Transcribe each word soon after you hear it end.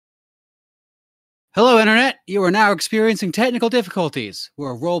Hello, Internet. You are now experiencing technical difficulties.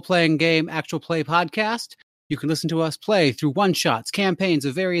 We're a role-playing game, actual play podcast. You can listen to us play through one-shots, campaigns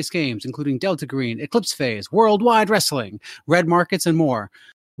of various games, including Delta Green, Eclipse Phase, Worldwide Wrestling, Red Markets, and more.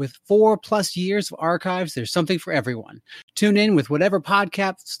 With 4+ years of archives, there's something for everyone. Tune in with whatever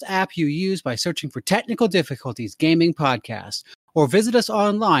podcast app you use by searching for Technical Difficulties Gaming Podcast, or visit us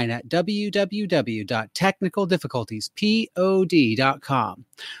online at www.technicaldifficultiespod.com.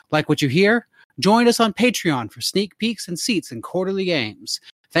 Like what you hear? Join us on Patreon for sneak peeks and seats in quarterly games.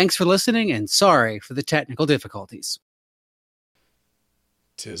 Thanks for listening, and sorry for the technical difficulties.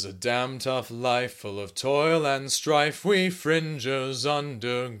 'Tis a damn tough life, full of toil and strife we fringers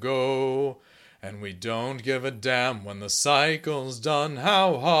undergo. And we don't give a damn when the cycle's done,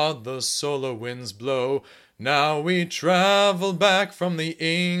 how hard the solar winds blow. Now we travel back from the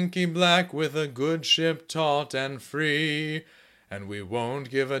inky black with a good ship taut and free. And we won't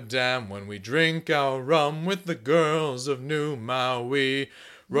give a damn when we drink our rum with the girls of New Maui.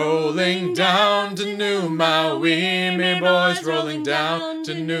 Rolling down to New Maui, me boys, rolling down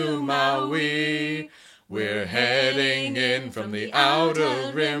to New Maui. We're heading in from the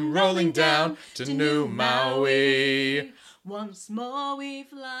outer rim, rolling down to New Maui. Once more we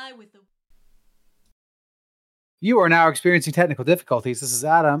fly with the... You are now experiencing technical difficulties. This is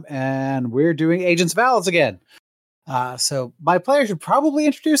Adam, and we're doing Agents of ALIS again. So my players should probably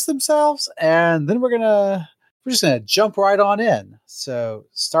introduce themselves, and then we're just gonna jump right on in. So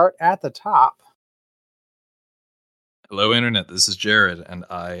start at the top. Hello, Internet. This is Jared, and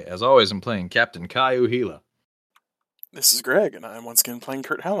I, as always, am playing Captain Kai Uhila. This is Greg, and I'm once again playing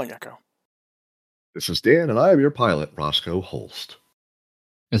Kyrt Howling-Echo. This is Dan, and I am your pilot, Roscoe Holst.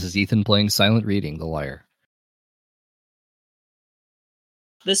 This is Ethan playing Silent Reading, the Liar.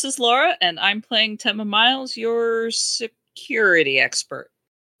 This is Laura, and I'm playing Tema Miles, your security expert.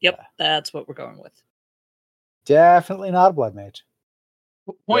 Yep, that's what we're going with. Definitely not a blood mage.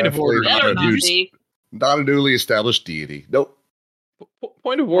 Point of order. Not a newly established deity. Nope.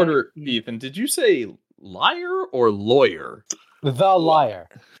 Point of order, Ethan. Did you say liar or lawyer? The liar.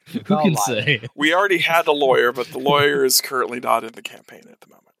 Who can say? We already had a lawyer, but the lawyer is currently not in the campaign at the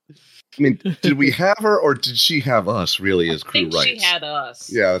moment. I mean, did we have her, or did she have us, really, as crew rights? She had us.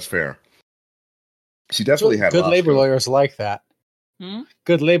 Yeah, that's fair. She definitely had good us. Labor lawyers like that.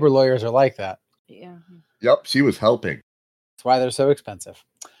 Good labor lawyers are like that. Yeah. Yep, she was helping. That's why they're so expensive.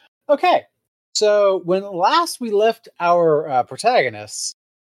 Okay, so when last we left our protagonists,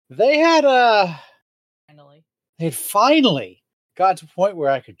 they had finally got to a point where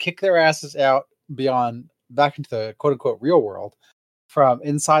I could kick their asses out back into the quote unquote real world from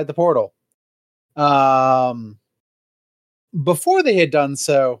inside the portal. Before they had done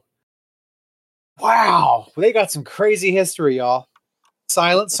so, wow, they got some crazy history, y'all.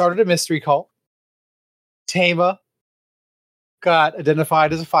 Silence started a mystery cult. Tema got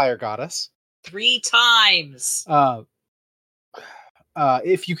identified as a fire goddess 3 times.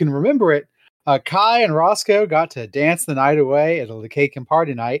 If you can remember it, Kai and Roscoe got to dance the night away at a cake and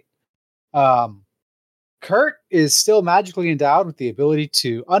party night. Kyrt is still magically endowed with the ability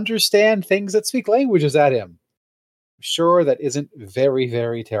to understand things that speak languages at him. I'm sure that isn't very,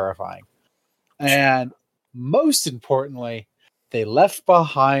 very terrifying. And most importantly, they left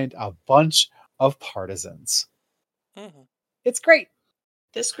behind a bunch of partisans. Mm-hmm. It's great.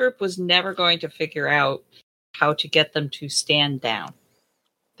 This group was never going to figure out how to get them to stand down.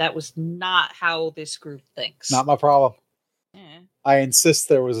 That was not how this group thinks. Not my problem. Yeah. I insist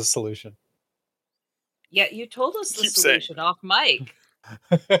there was a solution. Yeah, you told us the Keep solution saying. off mic.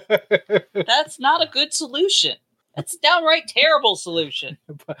 That's not a good solution. That's a downright terrible solution.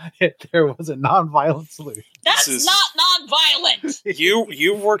 But there was a non-violent solution. That's not non-violent!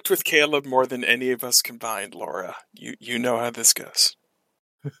 You've worked with Caleb more than any of us combined, Laura. You know how this goes.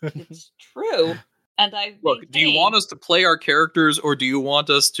 It's true. And Look, do you want us to play our characters, or do you want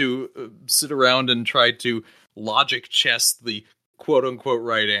us to sit around and try to logic chess the quote-unquote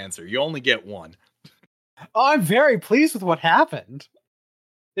right answer? You only get one. Oh, I'm very pleased with what happened.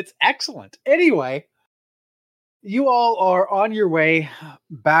 It's excellent. Anyway, you all are on your way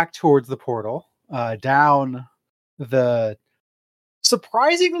back towards the portal, down the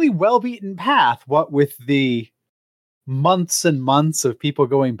surprisingly well-beaten path, what with the months and months of people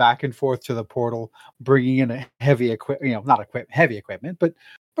going back and forth to the portal, bringing in a heavy heavy equipment, but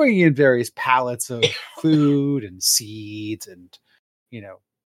bringing in various pallets of food and seeds and,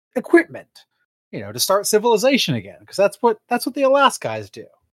 equipment, to start civilization again, because that's what the ALIS guys do.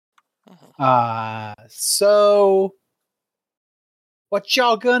 So what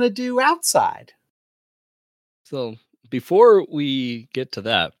y'all gonna do outside? So before we get to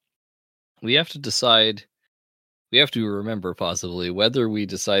that, we have to decide. We have to remember possibly whether we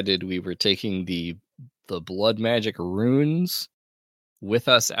decided we were taking the blood magic runes with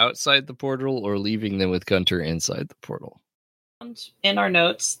us outside the portal or leaving them with Gunter inside the portal. In our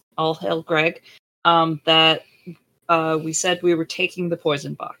notes, all hail Greg, that we said we were taking the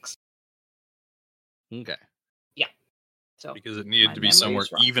poison box. Okay. So Because it needed my to be memory somewhere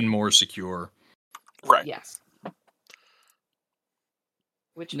is wrong. even more secure. Right. Yes.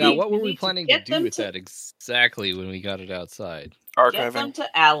 Which Now, means what were we need planning to get do them with that exactly when we got it outside? Get them Archiving. to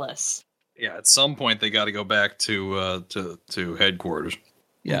ALIS. Yeah, at some point they got to go back to headquarters.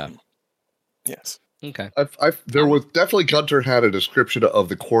 Yeah. Mhm. Yes. Okay. There was definitely Gunter had a description of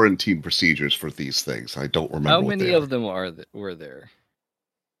the quarantine procedures for these things. I don't remember. How what many they of them were there?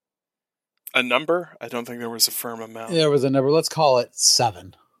 A number? I don't think there was a firm amount. There was a number. Let's call it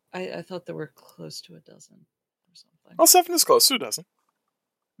 7. I thought there were close to a dozen or something. Well, 7 is close to a dozen.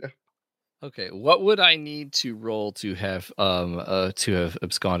 Okay. What would I need to roll to have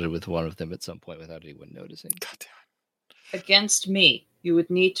absconded with one of them at some point without anyone noticing? God damn Against me. You would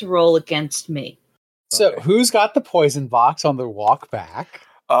need to roll against me. So Okay. who's got the poison box on the walk back?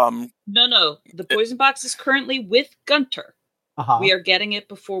 it. No. The poison box is currently with Gunter. Uh-huh. We are getting it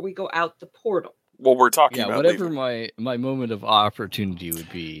before we go out the portal. Well, we're talking Yeah, about whatever leaving. my moment of opportunity would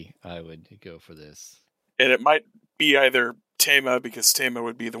be, I would go for this. And it might be either Tema, because Tema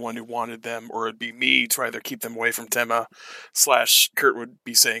would be the one who wanted them, or it'd be me to either keep them away from Tema, / Kyrt would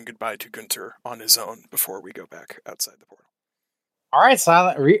be saying goodbye to Gunter on his own before we go back outside the portal. All right,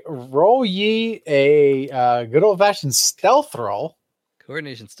 Silent. Roll ye a good old-fashioned stealth roll.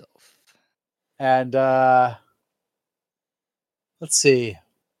 Coordination stealth. And let's see.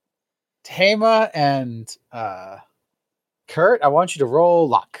 Tema and Kyrt, I want you to roll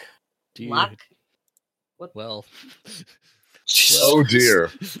luck. Do you, Luck? What? Well, Oh dear.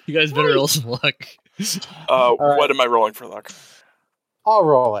 you guys better roll some luck. right. What am I rolling for luck? I'll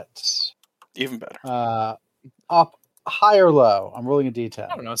roll it. Even better. Up, high or low? I'm rolling a d10.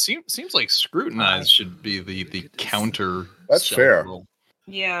 I don't know. It seems like scrutinize should be the counter. That's stealth fair. roll.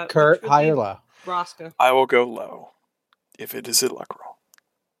 Yeah. Kyrt, which would high be or low? Roscoe. I will go low, if it is a luck roll.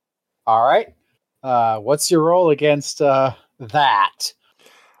 All right. What's your roll against that?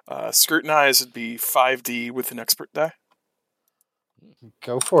 Scrutinize would be 5D with an expert die.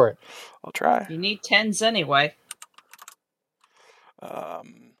 Go for it. I'll try. You need 10s anyway.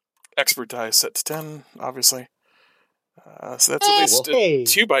 Expert die is set to 10, obviously. So that's at least Hey. a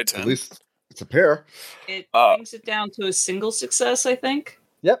 2 by At 10. least it's a pair. It Uh, brings it down to a single success, I think.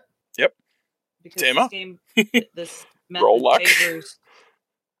 Yep. Because Tema? this game, this method Roll luck.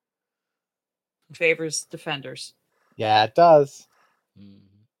 favors defenders. Yeah, it does.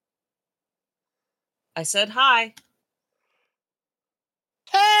 I said hi.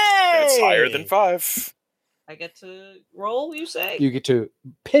 Hey! It's higher than 5. I get to roll, you say? You get to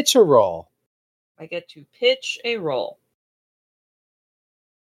pitch a roll. I get to pitch a roll.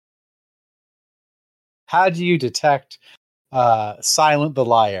 How do you detect Silent the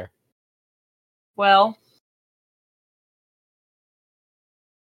Liar? Well,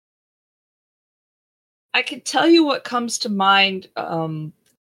 I can tell you what comes to mind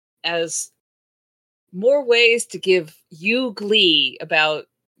as more ways to give you glee about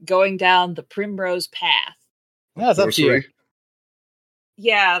going down the primrose path. Yeah, it's up to you. Sorcery.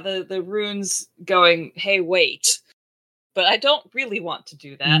 Yeah, the runes going, hey, wait. But I don't really want to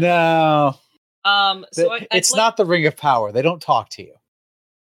do that. No. So It's not the Ring of Power. They don't talk to you.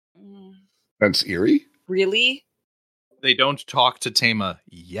 That's eerie. Really? They don't talk to Tema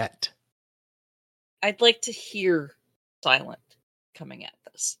yet. I'd like to hear Silent coming at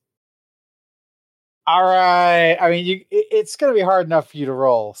this. All right. I mean, it's going to be hard enough for you to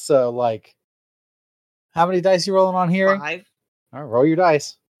roll. So, like, how many dice you rolling on hearing? 5. All right, roll your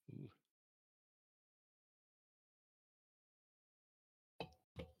dice.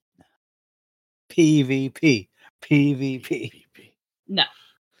 PvP. No,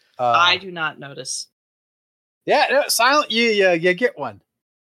 Uh, I do not notice. Yeah, no, Silent, you get one.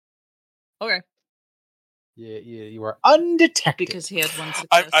 Okay. You are undetected. Because he had one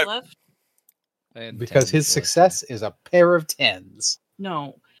success I- left? And Because 10 his before, success is a pair of 10s.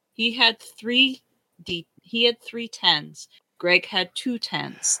 No. He had 3 10s. Greg had 2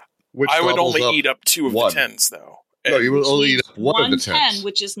 10s. Which I would gobbles only up eat up 2 of one. the 10s, though. No, you would Which only eat leaves up one of the 10, tens.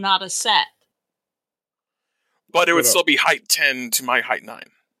 which is not a set. But it would No. still be height 10 to my height 9.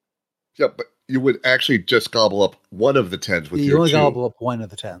 Yeah, but you would actually just gobble up one of the tens with You your only two. gobble up one of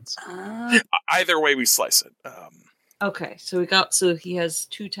the 10s. Either way we slice it. Okay, so he has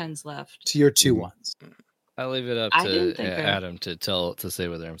 2 10s left. To your 2 Mhm. ones. I'll leave it up I to didn't think Adam to say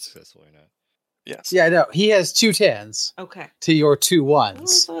whether I'm successful or not. Yes. Yeah, no, he has 2 10s Okay. to your 2 Well, I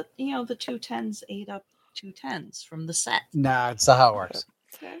 1s. thought, the 2 10s ate up 2 10s from the set. Nah, it's not how it works.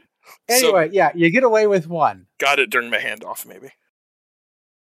 Okay. Anyway, yeah, you get away with 1. Got it during my handoff, maybe.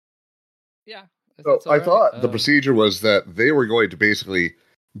 Yeah. So that's all I right. thought the procedure was that they were going to basically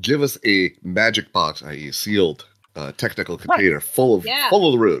give us a magic box, i.e., sealed technical container full of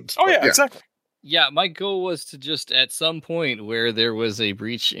the runes. Oh, But yeah, exactly. Yeah, my goal was to just at some point where there was a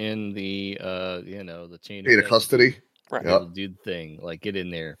breach in the the chain Chain of custody. Right. Yep. do the thing, like get in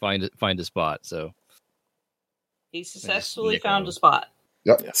there, find a spot. So He successfully nick on found him. a spot.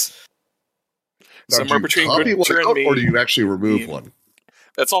 Yep. Yes. Now, Somewhere do you between copy one Gunter and out, me. or do you actually remove and- one?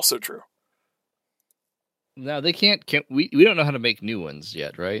 That's also true. now they can't. We don't know how to make new ones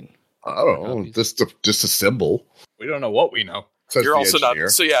yet, right? I don't know. Copies. just a symbol. We don't know what we know. Says You're the also engineer.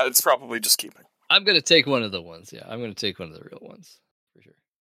 not. So, yeah, it's probably just keeping. I'm gonna take one of the ones. Yeah, I'm gonna take one of the real ones for sure.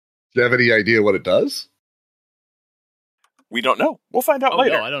 Do you have any idea what it does? We don't know. We'll find out Oh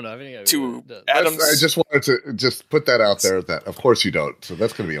later. no, I don't have any idea. To what it does. Adam's. I just wanted to just put that out there. That of course you don't. So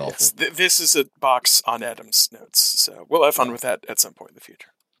that's going to be awful. Yes, this is a box on Adam's notes, so we'll have fun with that at some point in the future.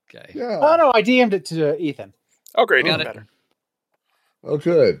 Okay. Yeah. Oh, no, I DM'd it to Ethan. Oh, great. Got Even it. better. Oh,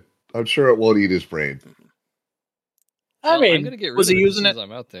 good. I'm sure it won't eat his brain. I I'm mean, gonna get rid was of he it as using soon it? as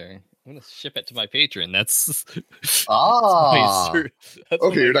I'm out there. I'm gonna ship it to my patron. That's Ah. that's what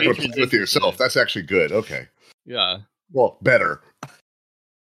Okay, my you're not going to patron's play with it interested yourself. in. That's actually good. Okay. Yeah. Well, better.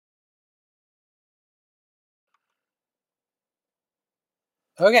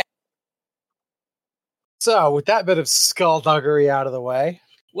 okay. So, with that bit of skullduggery out of the way,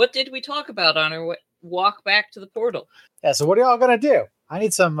 What did we talk about on our walk back to the portal? yeah, so what are y'all going to do? I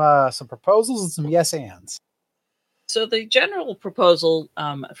need some proposals and some yes ands. So the general proposal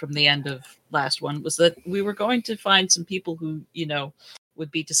from the end of last one was that we were going to find some people who,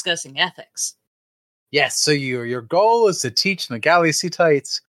 would be discussing ethics. Yes, so your goal is to teach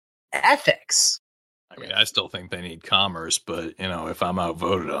Nagalisites ethics. I mean, I still think they need commerce, but if I'm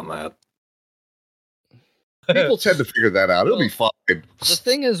outvoted on that, People tend to figure that out. It'll be fine. The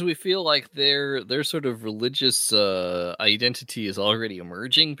thing is, we feel like their sort of religious identity is already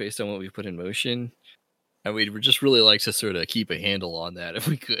emerging based on what we put in motion, and we'd just really like to sort of keep a handle on that if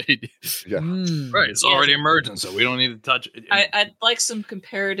we could. Yeah. right, it's Yes. already emergent, so we don't need to touch it. I'd like some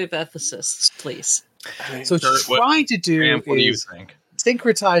comparative ethicists, please. I mean, So what Kurt, you're trying to do Graham, what do you is think?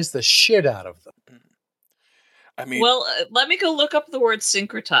 syncretize the shit out of them. I mean, Well, let me go look up the word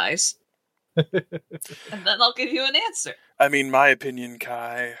syncretize, and then I'll give you an answer. my opinion,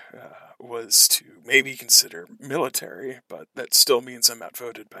 Kai, was to maybe consider military, but that still means I'm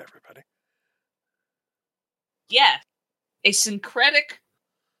outvoted by everybody. Yeah, a syncretic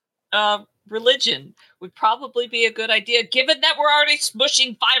religion would probably be a good idea, given that we're already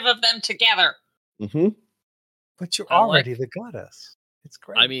smushing 5 of them together. Mm-hmm. But you're I like- already the goddess. It's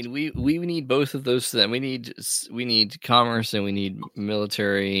great. I mean, we need both of those. Then we need commerce and we need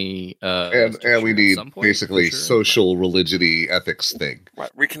military, And structure we at need some point, basically for sure. social religion-y ethics thing.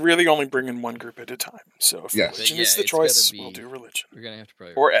 Right, we can really only bring in one group at a time. So if Yes. religion Yeah, is the it's gotta choice, be- we'll do religion. We're gonna have to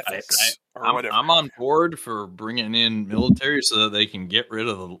prioritize. Or ethics. or I'm, whatever. I'm on board for bringing in military so that they can get rid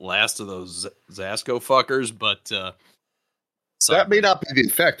of the last of those Zasco fuckers, but That may not be the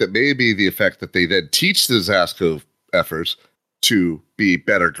effect. It may be the effect that they then teach the Zasco efforts to be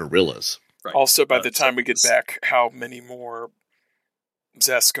better guerrillas. Right. Also, by the So time we get this- back, how many more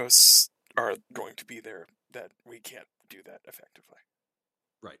Zascos are going to be there that we can't do that effectively?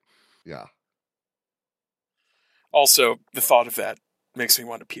 Yeah. Also, the thought of that makes me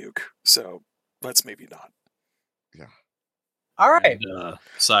want to puke. So let's maybe not. all right. And,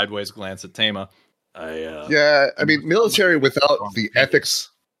 sideways glance at Tema. Yeah, I mean, military without the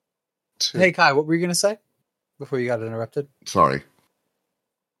ethics. Hey Kai, what were you going to say before you got interrupted? Sorry.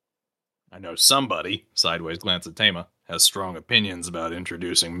 I know somebody, sideways glance at Tema, has strong opinions about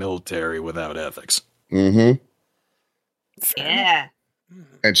introducing military without ethics. Mm-hmm. Fair Yeah. enough.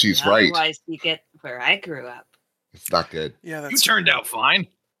 And she's right. Otherwise, you get where I grew up. It's not good. Yeah, You that's turned out fine.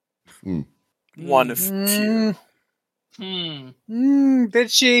 one of few.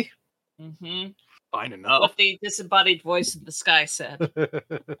 Did she? Mm-hmm. Fine enough. What the disembodied voice in the sky said.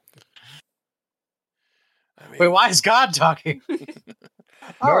 I mean, Wait, why is God talking?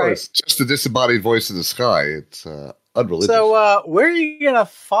 All No, right. it's just a disembodied voice in the sky. It's unreligious. So, where are you going to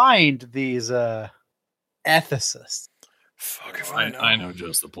find these ethicists? fuck if I know. I know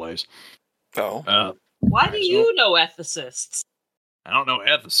just the place. Oh, Why do you know ethicists? I don't know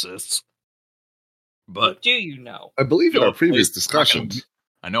ethicists, What but do you know? I believe in know our a previous place that's not gonna discussions.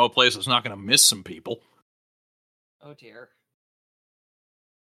 I know a place that's not going to miss some people. Oh dear.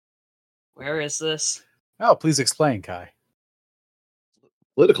 Where is this? Oh, please explain, Kai.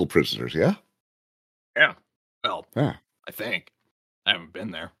 Political prisoners, yeah? Yeah. Well, Yeah. I think. I haven't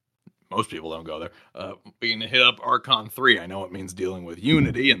been there. Most people don't go there. We can hit up Archon 3. I know it means dealing with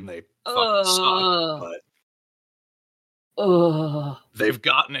Unity, and they fucking suck, but they've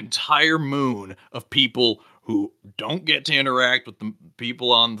got an entire moon of people who don't get to interact with the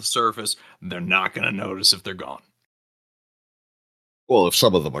people on the surface. They're not going to notice if they're gone. Well, if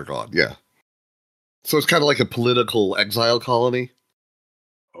some of them are gone, yeah. So it's kind of like a political exile colony?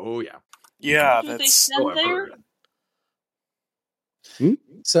 Oh, yeah. Yeah, Who do they that's. send I've there? heard it.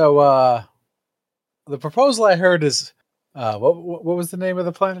 So, the proposal I heard is, what was the name of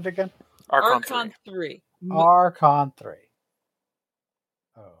the planet again? Archon 3. 3. Archon 3.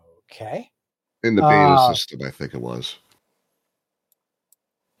 Okay. In the beta system, I think it was.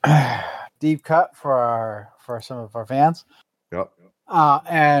 Deep cut for some of our fans. Yep.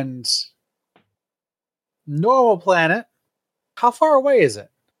 And normal planet. How far away is it?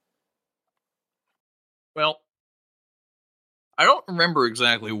 Well, I don't remember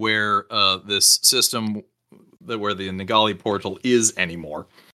exactly where this system, where the Nagali portal is anymore.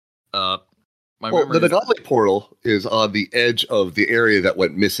 The Nagali portal is on the edge of the area that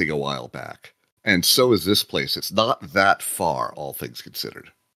went missing a while back. And so is this place. It's not that far, all things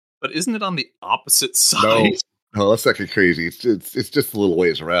considered. But isn't it on the opposite side? No, let's not get crazy. It's just a little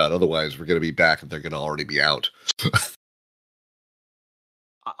ways around. Otherwise, we're going to be back and they're going to already be out.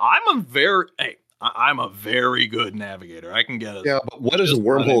 I'm a very good navigator. I can get it. Yeah, but what does a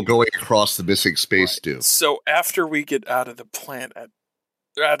wormhole going across the missing space do? So after we get out of the planet,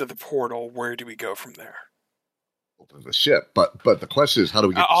 out of the portal, where do we go from there? Well, the ship. But the question is, how do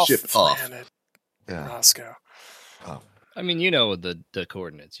we get the ship the off? planet, Yeah. Roscoe. Oh. I mean, you know the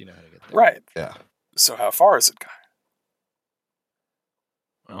coordinates. You know how to get there. Right. Yeah. So how far is it, Kai?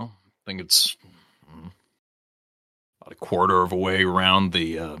 Well, I think it's about a quarter of a way around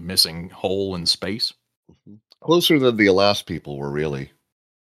the missing hole in space. Closer than the ALIS people were, really.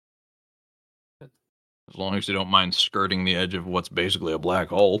 As long as you don't mind skirting the edge of what's basically a black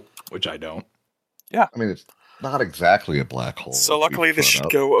hole, which I don't. I mean, it's not exactly a black hole. So luckily this should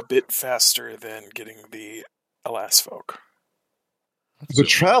go a bit faster than getting the ALIS folk. The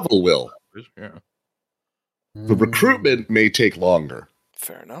travel will. Yeah. The recruitment may take longer.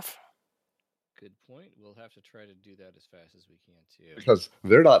 Fair enough. Good point. We'll have to try to do that as fast as we can too. Because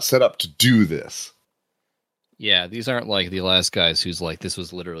they're not set up to do this. Yeah, these aren't like the last guys who's like this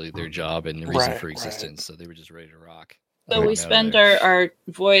was literally their job and the reason Right, for right. existence, so they were just ready to rock. So Right we out of spend there. our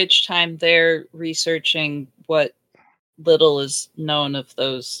voyage time there researching what little is known of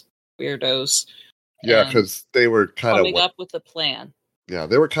those weirdos. Yeah, and because they were kind coming of up with a plan. Yeah,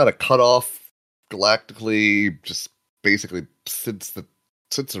 they were kind of cut off galactically, just basically since the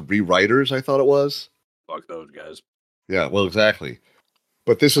rewriters, I thought it was. Fuck those guys. Yeah, well, exactly.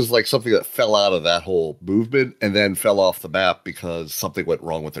 But this is like something that fell out of that whole movement and then fell off the map because something went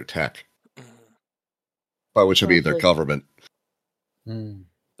wrong with their tech. By which I mean their Lovely. government.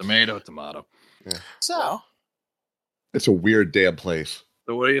 Tomato. So, It's a weird damn place.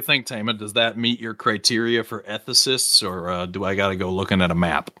 So what do you think, Tema? Does that meet your criteria for ethicists, or do I got to go looking at a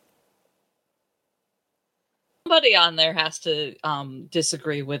map? Somebody on there has to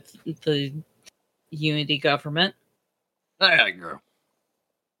disagree with the Unity government. I agree.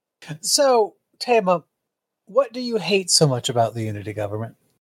 so Tema, what do you hate so much about the Unity government?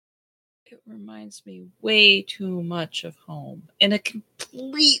 It reminds me way too much of home in a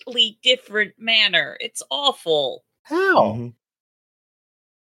completely different manner. It's awful. How?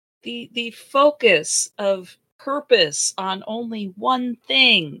 The focus of purpose on only one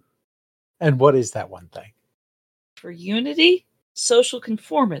thing. And what is that one thing? For Unity, social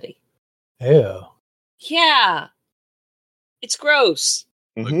conformity. Ew. Yeah. It's gross.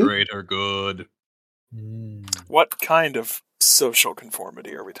 The greater good. What kind of social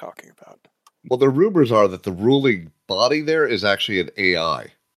conformity are we talking about? Well, the rumors are that the ruling body there is actually an AI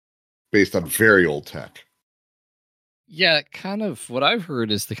based on very old tech. Yeah, kind of what I've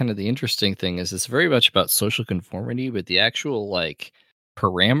heard is the interesting thing is it's very much about social conformity, but the actual like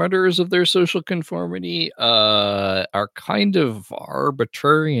parameters of their social conformity are kind of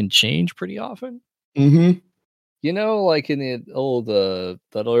arbitrary and change pretty often. Mm-hmm. You know, like in the old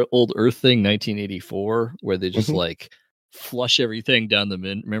that old Earth thing, 1984, where they just like flush everything down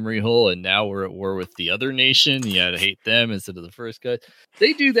the memory hole, and now we're at war with the other nation. You gotta hate them instead of the first guy.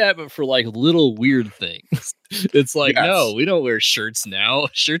 They do that, but for like little weird things. It's like, no, we don't wear shirts now.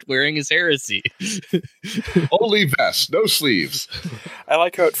 Shirt wearing is heresy. Only vests, no sleeves. I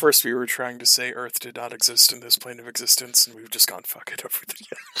like how at first we were trying to say Earth did not exist in this plane of existence, and we've just gone fuck it over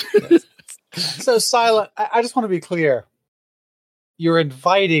the end. So, Silent, I just want to be clear. You're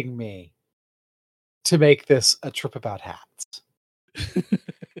inviting me to make this a trip about hats.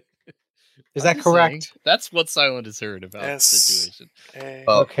 Is that correct? Saying, that's what Silent has heard about the situation.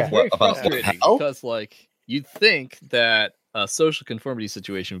 Okay. Very About frustrating how? because, like, you'd think that a social conformity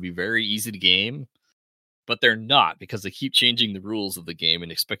situation would be very easy to game, but they're not because they keep changing the rules of the game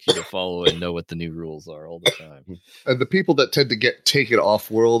and expect you to follow and know what the new rules are all the time. And the people that tend to get taken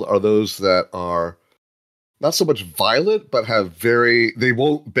off world are those that are not so much violent, but they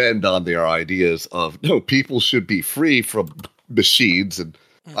won't bend on their ideas of, no, people should be free from machines and,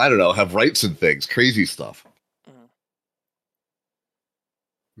 I don't know, have rights and things, crazy stuff.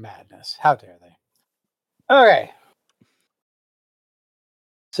 Madness. How dare they? Okay.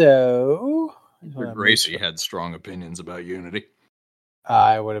 So... Gracie had strong opinions about Unity.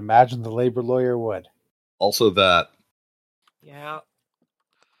 I would imagine the labor lawyer would. Also that, Yeah.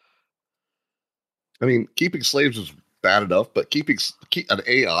 I mean, keeping slaves is bad enough, but an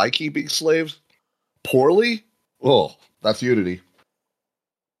AI keeping slaves poorly? Oh, that's Unity.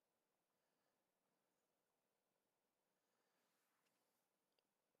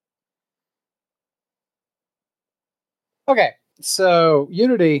 Okay, so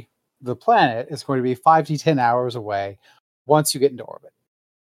Unity, the planet, is going to be 5 to 10 hours away once you get into orbit.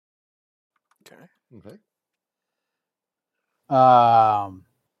 Okay.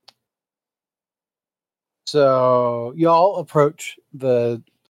 So y'all approach the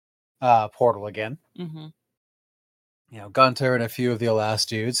portal again. Mm-hmm. You know, Gunter and a few of the Alas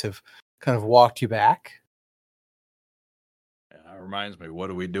dudes have kind of walked you back. That reminds me, what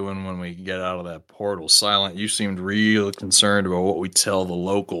are we doing when we get out of that portal? Silent, you seemed real concerned about what we tell the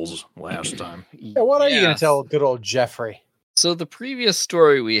locals last time. Yeah, what are you going to tell good old Jeffrey? So the previous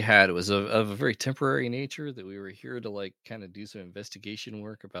story we had was of a very temporary nature, that we were here to like kind of do some investigation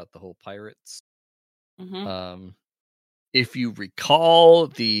work about the whole pirates. Mm-hmm. If you recall,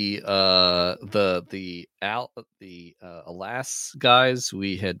 the Alas guys,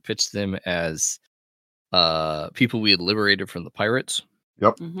 we had pitched them as people we had liberated from the pirates.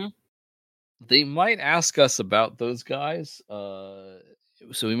 Yep. Mm-hmm. They might ask us about those guys, so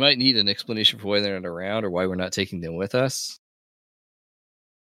we might need an explanation for why they're not around or why we're not taking them with us.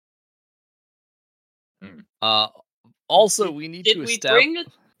 Also, we need to establish. Did we bring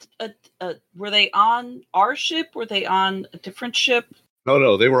were they on our ship? Were they on a different ship?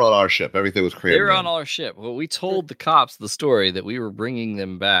 No, they were on our ship. Everything was created. They were on our ship. Well, we told the cops the story that we were bringing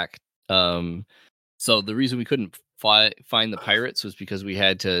them back. So the reason we couldn't find the pirates was because we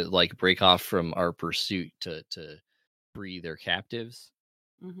had to like break off from our pursuit to free their captives.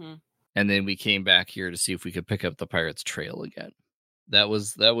 Mm-hmm. And then we came back here to see if we could pick up the pirates' trail again. That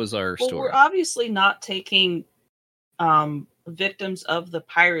was our story. Well, we're obviously not taking victims of the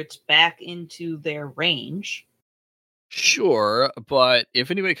pirates back into their range. Sure, but if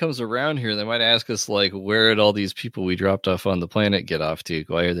anybody comes around here, they might ask us, like, where did all these people we dropped off on the planet get off to?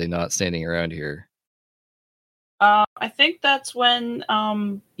 Why are they not standing around here? I think that's when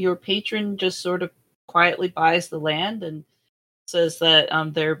your patron just sort of quietly buys the land and says that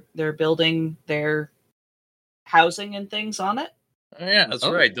they're building their housing and things on it. Oh, yeah, that's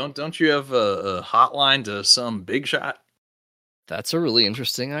right. Don't you have a hotline to some big shot? That's a really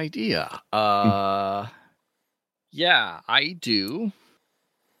interesting idea. Yeah, I do.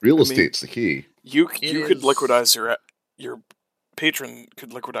 Real estate's the key. You could liquidize your patron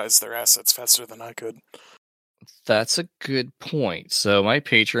could liquidize their assets faster than I could. That's a good point. So my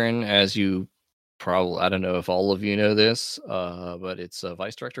patron, as you probably, I don't know if all of you know this, but it's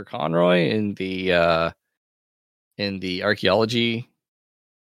Vice Director Conroy in the archaeological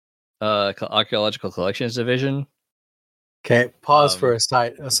collections division. Okay, pause for a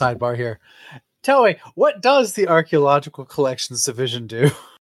sidebar here. Tell me, what does the archaeological collections division do?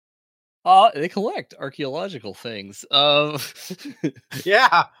 They collect archaeological things. Yeah,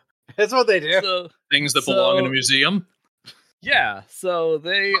 that's what they do. So, Things that belong in a museum. Yeah, so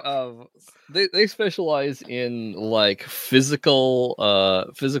they specialize in like physical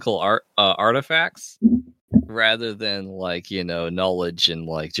artifacts rather than like, you know, knowledge and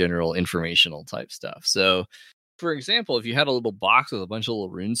like general informational type stuff. So, for example, if you had a little box with a bunch of little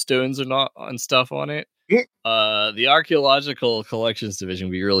rune stones and stuff on it, the archaeological collections division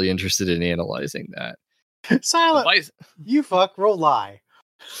would be really interested in analyzing that. Silent, you fuck, roll lie.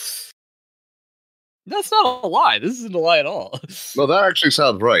 That's not a lie. This isn't a lie at all. No, that actually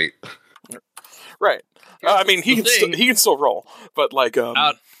sounds right. Right. I mean, he can still roll, but like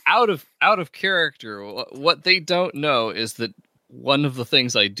out of character. What they don't know is that one of the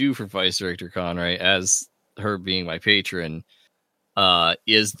things I do for Vice Director Conroy, as her being my patron,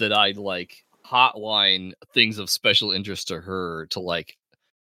 is that I like hotline things of special interest to her to like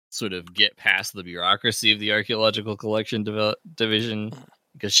sort of get past the bureaucracy of the archaeological collection division,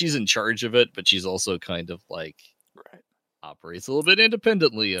 because she's in charge of it, but she's also kind of like operates a little bit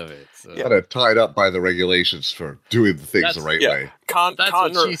independently of it. So. Kind of tied up by the regulations for doing the things the right way. That's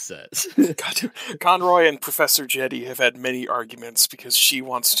what she says. Conroy and Professor Jetty have had many arguments because she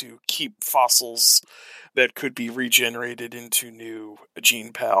wants to keep fossils that could be regenerated into new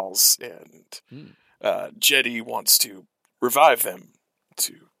Genepals, and Jetty wants to revive them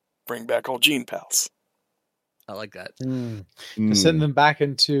to bring back old Genepals. I like that. To send them back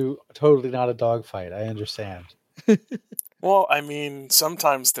into totally not a dogfight. I understand. Well, I mean,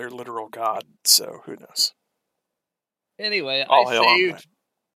 sometimes they're literal god, so who knows? Anyway, All I hail on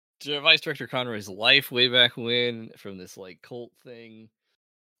saved Vice Director Conroy's life way back when from this like cult thing.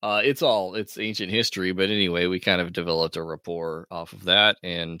 It's ancient history, but anyway, we kind of developed a rapport off of that,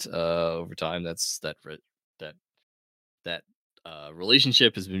 and over time, that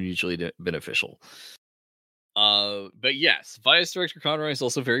relationship has been mutually beneficial. But yes, Vice Director Conroy is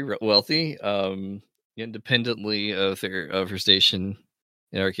also very wealthy. Independently of her station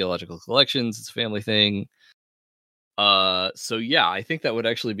in archaeological collections, it's a family thing. So yeah, I think that would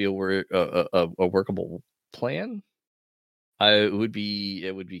actually be a workable plan. It would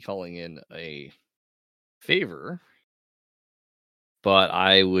be calling in a favor, but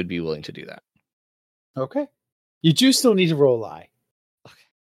I would be willing to do that. Okay, you do still need to roll a lie. Okay.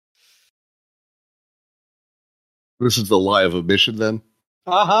 This is the lie of omission, then.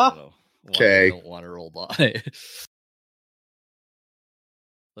 Okay. I don't want to roll die.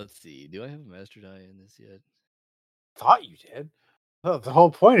 Let's see. Do I have a master die in this yet? Thought you did. Oh, the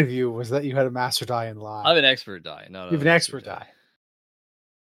whole point of you was that you had a master die in lie. I have an expert die. No, you have an expert die.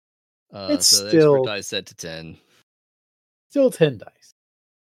 It's so still the expert die is set to 10. Still 10 dice.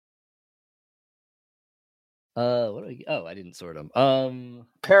 What do I? Oh, I didn't sort them.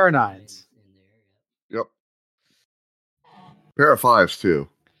 Pair of 9s. Yep. Pair of 5s too.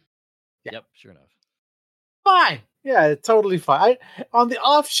 Yeah. Yep, sure enough. Fine. Yeah, it's totally fine. On the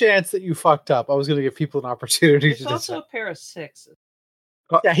off chance that you fucked up, I was going to give people an opportunity It's to also decide. a pair of 6s.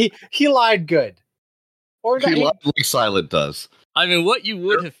 Yeah, he lied good. Or He he, lied like Silent does. I mean, what you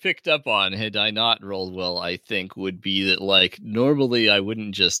would have picked up on had I not rolled well, I think, would be that, like, normally I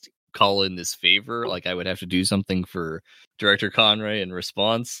wouldn't just call in this favor. Like, I would have to do something for Director Conroy in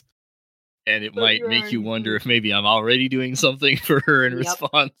response. And it might make you wonder if maybe I'm already doing something for her in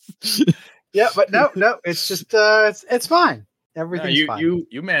response. Yeah, but no, it's just it's fine. Everything's fine.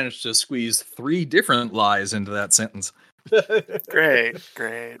 You managed to squeeze 3 different lies into that sentence. Great.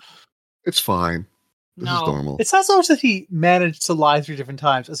 It's fine. This is normal. It's not so much that he managed to lie 3 different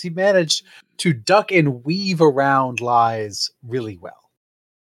times as he managed to duck and weave around lies really well.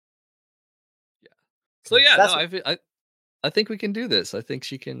 Yeah. So yeah, no, I think we can do this. I think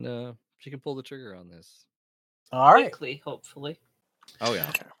she can pull the trigger on this. All right. Quickly, hopefully. Oh yeah.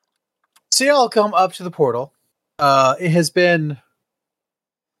 Okay. So y'all come up to the portal. It has been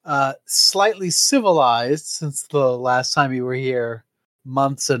slightly civilized since the last time you were here,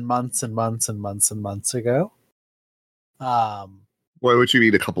 months and months and months and months and months ago. Why would you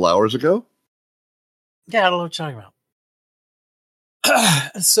mean a couple hours ago? Yeah, I don't know what you're talking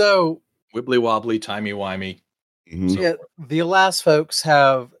about. So, Wibbly wobbly, timey wimey. yeah, the ALIS folks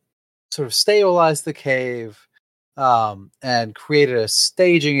have sort of stabilized the cave and created a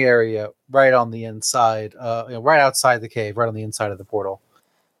staging area right on the inside, right outside the cave, right on the inside of the portal.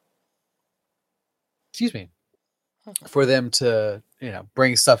 Excuse me. For them to,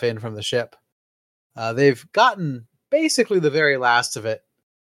 bring stuff in from the ship. They've gotten basically the very last of it,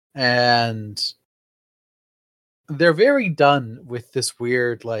 and they're very done with this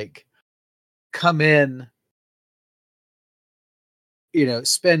weird, like, come in,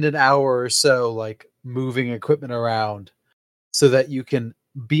 spend an hour or so, like, moving equipment around so that you can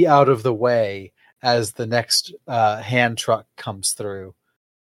be out of the way as the next hand truck comes through,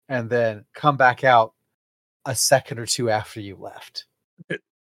 and then come back out a second or two after you left.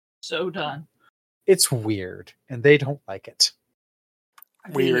 So done. It's weird, and they don't like it.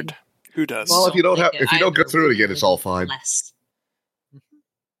 Weird. Who does? Well, if you don't go through it again, it's all fine. Less.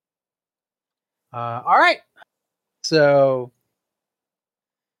 All right. So,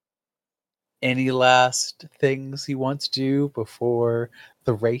 any last things you want to do before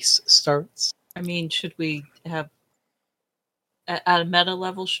the race starts? I mean, should we have at a meta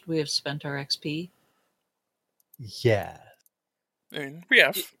level? Should we have spent our XP? Yeah. I mean, we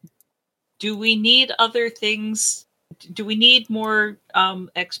have. Do we need other things? Do we need more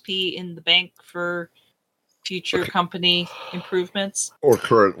XP in the bank for future company improvements? Or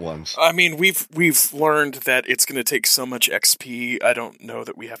current ones. I mean, we've learned that it's going to take so much XP. I don't know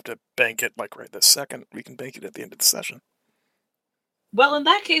that we have to bank it like right this second. We can bank it at the end of the session. Well, in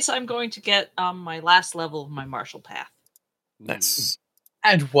that case, I'm going to get my last level of my martial path. Nice.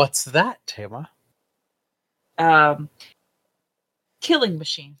 And what's that, Tema? Killing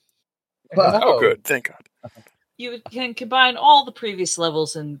machine. Oh, good. Thank God. You can combine all the previous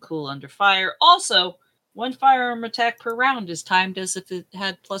levels and cool under fire. Also, one firearm attack per round is timed as if it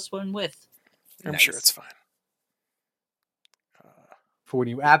had +1 width. I'm sure it's fine. For when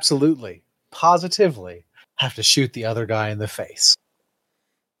you absolutely, positively have to shoot the other guy in the face.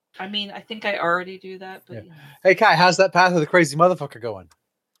 I mean, I think I already do that, but Yeah. Hey, Kai, how's that Path of the Crazy Motherfucker going?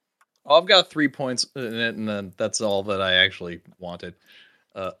 Oh, I've got 3 points in it, and that's all that I actually wanted.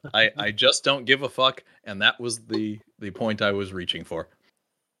 I just don't give a fuck, and that was the point I was reaching for.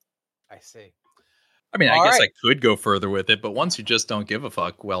 I see. I mean, I All guess right. I could go further with it, but once you just don't give a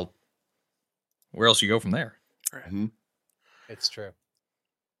fuck, well, where else you go from there? Mm-hmm. It's true.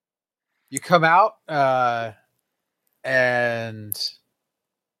 You come out, and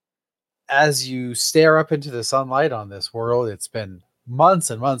as you stare up into the sunlight on this world, it's been months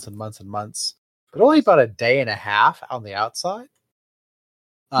and months and months and months, but only about a day and a half on the outside.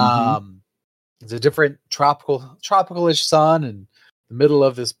 It's a different tropical-ish sun in the middle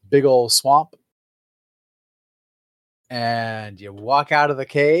of this big old swamp. And you walk out of the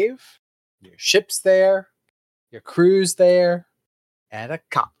cave, your ship's there, your crew's there, and a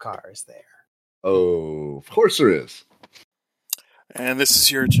cop car is there. Oh, of course there is. And this is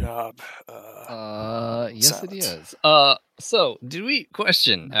your job. Yes, it is. So did we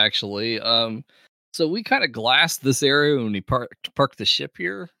question actually? So we kind of glassed this area when we parked the ship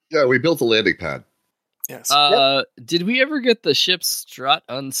here. Yeah, we built a landing pad. Yes. Did we ever get the ship's strut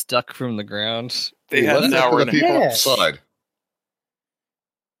unstuck from the ground? They had an hour and a people half. outside.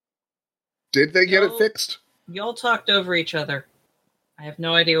 Did they get it fixed? y'all talked over each other. I have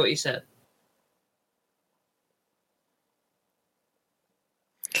no idea what you said.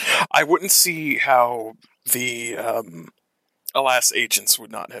 I wouldn't see how the ALIS agents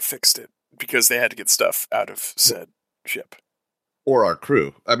would not have fixed it because they had to get stuff out of said ship. Or our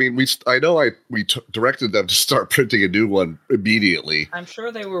crew. I mean, we directed them to start printing a new one immediately. I'm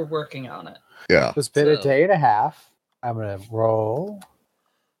sure they were working on it. Yeah. It's been a day and a half. I'm going to roll.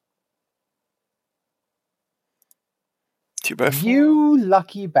 2x4. You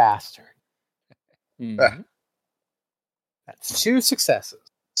lucky bastard. Mhm. That's 2 successes.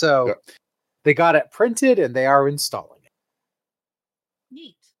 So they got it printed and they are installing it.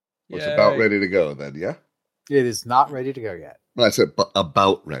 Neat. It's about ready to go then, yeah? It is not ready to go yet. I said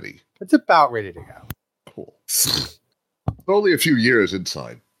about ready. It's about ready to go. Cool. Only a few years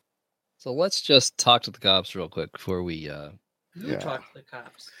inside. So let's just talk to the cops real quick before we. You Yeah. talk to the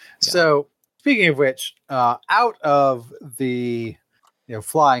cops. So, speaking of which, out of the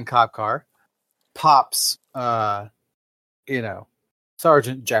flying cop car pops,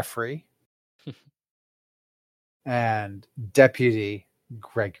 Sergeant Jeffrey and Deputy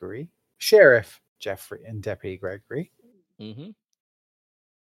Gregory, Sheriff Jeffrey and Deputy Gregory. Mm-hmm.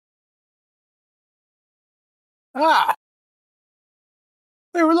 Ah,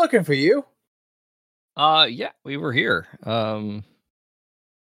 they were looking for you. Yeah, we were here. What's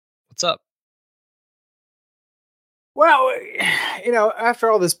up? Well, after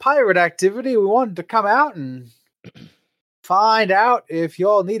all this pirate activity, we wanted to come out and find out if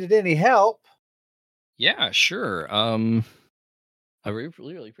y'all needed any help. Yeah, sure. I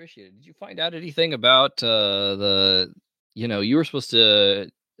really appreciate it. Did you find out anything about you were supposed to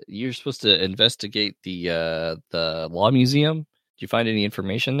investigate the law museum? Did you find any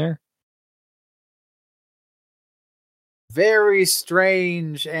information there? Very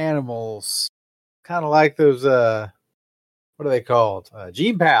strange animals. Kind of like those, what are they called?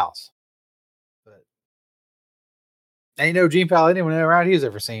 Genepals. But ain't no Genepal anyone around here's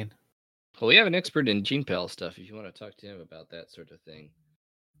ever seen. Well, we have an expert in Genepal stuff if you want to talk to him about that sort of thing.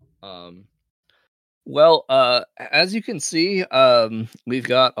 As you can see, we've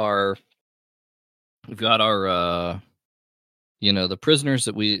got our the prisoners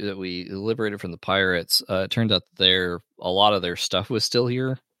that we liberated from the pirates. It turned out a lot of their stuff was still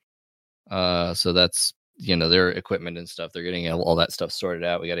here. So that's their equipment and stuff. They're getting all that stuff sorted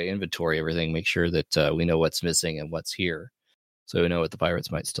out. We got to inventory everything, make sure that we know what's missing and what's here, so we know what the pirates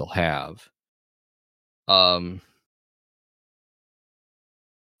might still have.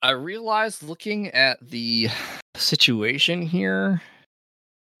 I realized looking at the situation here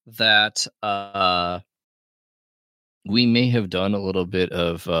that we may have done a little bit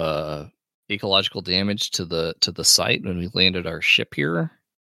of ecological damage to the site when we landed our ship here?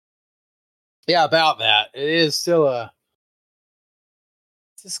 Yeah, about that. It is still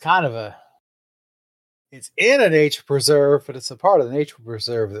it's just kind of it's in a nature preserve, but it's a part of the nature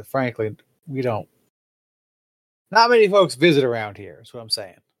preserve that, frankly, not many folks visit around here, is what I'm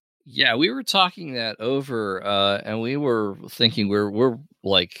saying. Yeah, we were talking that over, and we were thinking we're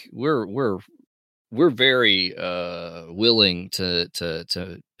very willing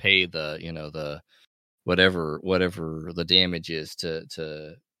to pay the whatever the damage is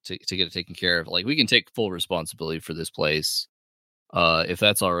to get it taken care of. Like, we can take full responsibility for this place, if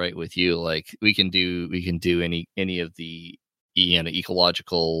that's all right with you. Like, we can do any of the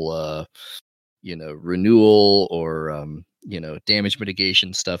ecological renewal or damage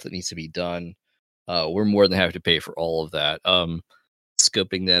mitigation stuff that needs to be done. We're more than happy to pay for all of that.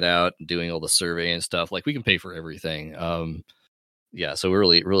 Scoping that out and doing all the survey and stuff, like, we can pay for everything. Yeah, so we're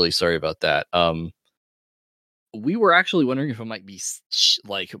really, really sorry about that. We were actually wondering if it might be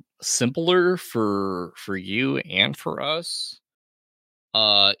like simpler for you and for us,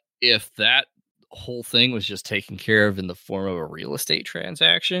 if that whole thing was just taken care of in the form of a real estate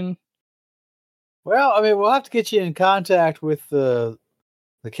transaction. Well, I mean, we'll have to get you in contact with the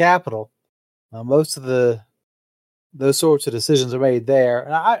capital. Most of those sorts of decisions are made there,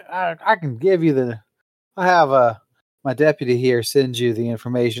 and I can give you I have my deputy here send you the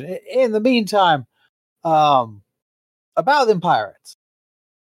information. In the meantime, about them pirates.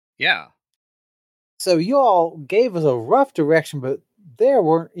 Yeah. So you all gave us a rough direction, but there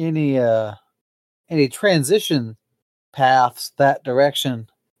weren't any transition paths that direction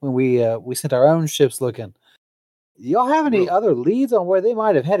when we sent our own ships looking. Y'all have any other leads on where they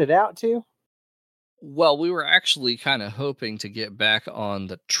might have headed out to? Well, we were actually kind of hoping to get back on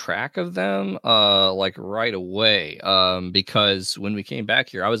the track of them, like right away, because when we came back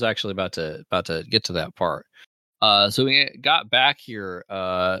here, I was actually about to get to that part. So we got back here,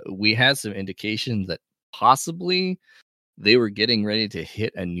 we had some indication that possibly they were getting ready to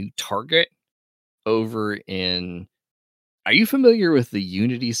hit a new target over in... Are you familiar with the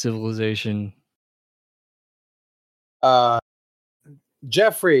Unity civilization?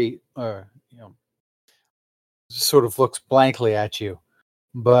 Jeffrey, sort of looks blankly at you,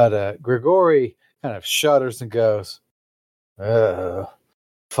 but Grigori kind of shudders and goes,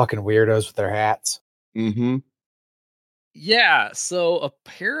 fucking weirdos with their hats. Mm-hmm. Yeah, so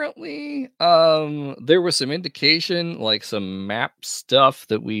apparently there was some indication, like some map stuff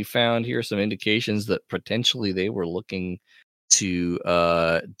that we found here, some indications that potentially they were looking to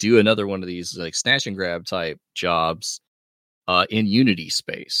do another one of these like snatch and grab type jobs in Unity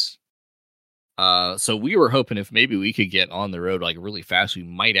space. So we were hoping if maybe we could get on the road like really fast, we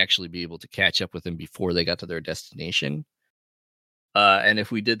might actually be able to catch up with them before they got to their destination. And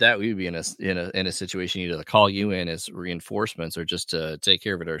if we did that, we would be in a situation either to call you in as reinforcements or just to take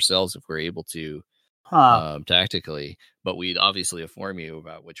care of it ourselves if we're able to, tactically. But we'd obviously inform you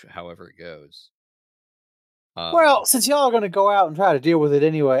about however it goes. Well, since y'all are going to go out and try to deal with it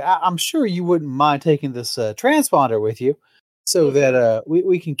anyway, I'm sure you wouldn't mind taking this transponder with you, so that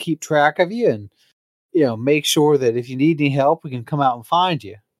we can keep track of you and make sure that if you need any help, we can come out and find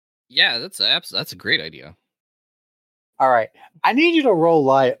you. Yeah, that's a great idea. All right. I need you to roll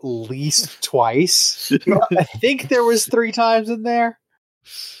lie at least twice. I think there was 3 times in there.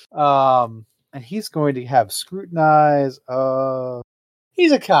 And he's going to have scrutinize.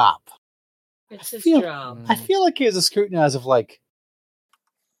 He's a cop. It's his job. I feel like he has a scrutinize of like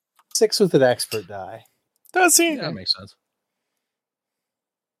 6 with an expert die. Does he? Yeah, that makes sense.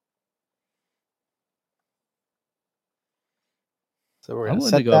 So we're I'm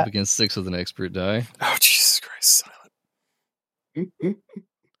going willing to go up against 6 with an expert die. Oh, Jesus Christ. Silent.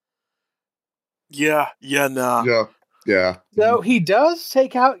 Yeah, nah. Yeah. So he does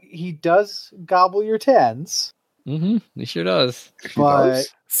gobble your 10s. Mm-hmm. He sure does. But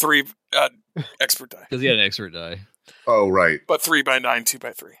 3 expert die. Because he had an expert die. Oh, right. But 3 by 9, 2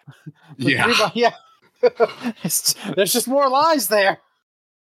 by 3. Yeah. There's just more lies there.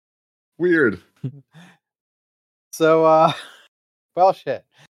 Weird. So, well, shit.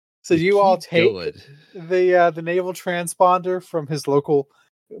 So you all take Good. the naval transponder from his local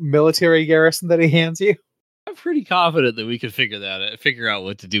military garrison that he hands you? I'm pretty confident that we could figure out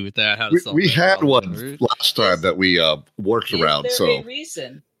what to do with that. How to solve We that had problem, one right? last time that we worked around. Is there So a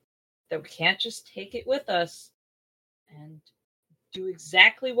reason that we can't just take it with us and do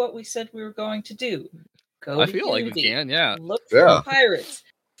exactly what we said we were going to do? Go I to feel like we Unity, can, yeah. Look for the pirates,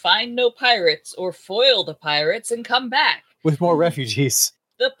 find no pirates, or foil the pirates and come back. With more refugees.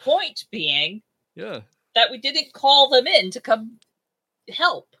 The point being Yeah. that we didn't call them in to come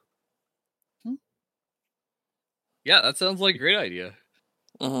help. Yeah, that sounds like a great idea.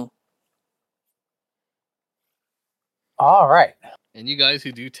 Mhm. All right. And you guys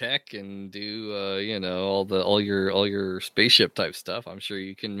who do tech and do all your spaceship type stuff, I'm sure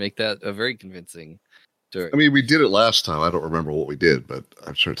you can make that a very convincing story. I mean, we did it last time. I don't remember what we did, but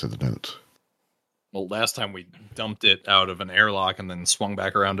I'm sure it's in the notes. Well, last time we dumped it out of an airlock and then swung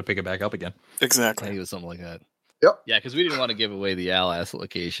back around to pick it back up again. I think Exactly. it was something like that. Yep. Yeah, because we didn't want to give away the ALIS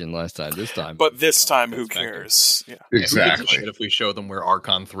location last time. This time, But this time, who that's factor. cares? Yeah. Who gives a Exactly. shit if we show them where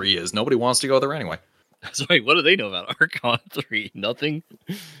Archon 3 is? Nobody wants to go there anyway. Sorry, what do they know about Archon 3? Nothing.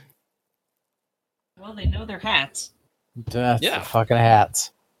 Well, they know their hats. That's Yeah. the fucking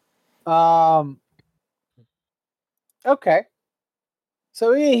hats. Okay.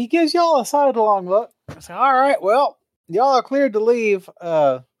 So he gives y'all a sidelong look. So, all right, well, y'all are cleared to leave.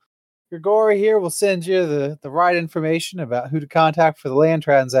 Grigori here will send you the right information about who to contact for the land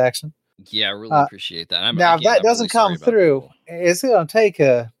transaction. Yeah, I really appreciate that. Now, if that I'm doesn't really sorry come about through, people. it's going to take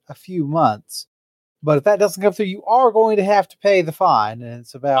a few months. But if that doesn't come through, you are going to have to pay the fine, and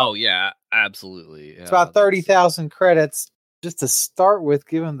it's about Oh yeah, absolutely. it's about 30,000 credits just to start with,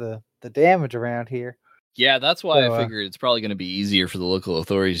 given the damage around here. Yeah, that's why So, I figured it's probably going to be easier for the local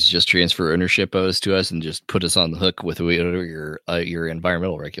authorities to just transfer ownership of us to us and just put us on the hook with whatever your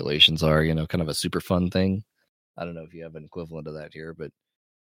environmental regulations are. Kind of a super fun thing. I don't know if you have an equivalent of that here, but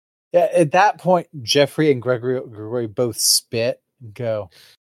Yeah, at that point, Jeffrey and Gregory both spit and go,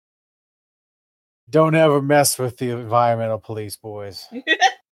 "Don't ever mess with the environmental police, boys.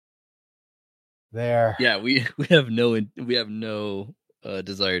 There." yeah, we have no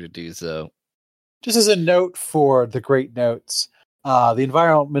desire to do so. Just as a note for the great notes, the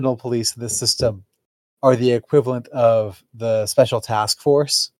environmental police in this system are the equivalent of the special task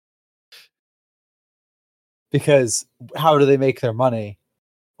force. Because how do they make their money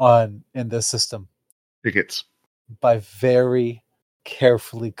in this system? Tickets. By very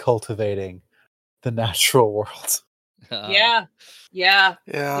carefully cultivating the natural world. Yeah. The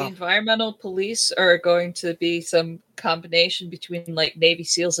Yeah. environmental police are going to be some combination between like Navy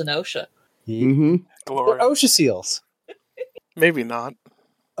SEALs and OSHA. Mm-hmm. Glory. OSHA SEALs. Maybe not.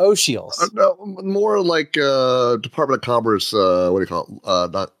 OSHIELs. No, more like Department of Commerce. What do you call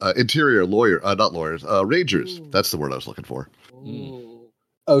it? Not interior lawyer. Not lawyers. Rangers. Ooh. That's the word I was looking for. Ooh.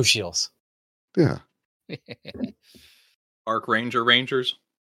 OSHIELs. Yeah, Arc Ranger Rangers.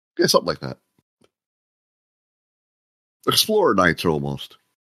 yeah, something like that. Explorer Knights almost.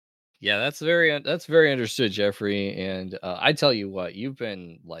 Yeah, that's very understood, Jeffrey. And I tell you what, you've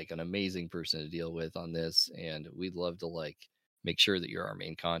been like an amazing person to deal with on this, and we'd love to like make sure that you're our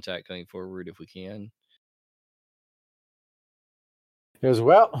main contact going forward if we can. He goes,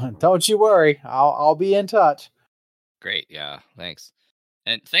 "Well, don't you worry. I'll be in touch." Great, yeah, thanks,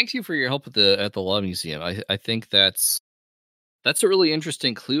 and thank you for your help at the Law Museum. I think that's a really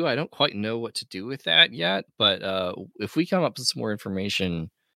interesting clue. I don't quite know what to do with that yet, but if we come up with some more information,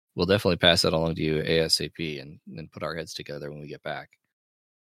 we'll definitely pass that along to you ASAP and put our heads together when we get back.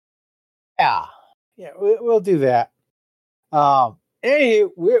 Yeah, we'll do that. Anyway,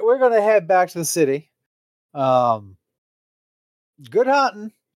 we're gonna head back to the city. Good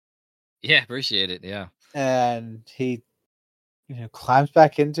hunting. Yeah, appreciate it. Yeah. And he, climbs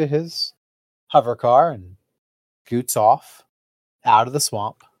back into his hover car and scoots off out of the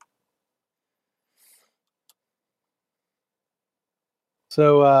swamp.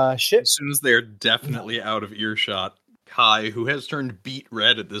 So, shit. As soon as they're definitely out of earshot, Kai, who has turned beet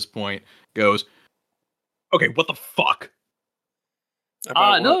red at this point, goes, "Okay, what the fuck?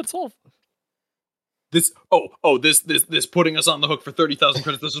 About No, what? it's all. This this putting us on the hook for 30,000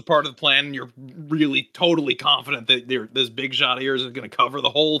 credits. This is part of the plan. And you're really totally confident that this big shot here is going to cover the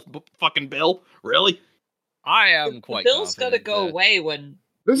whole fucking bill? Really? I am quite. The bill's got to confident go that- away when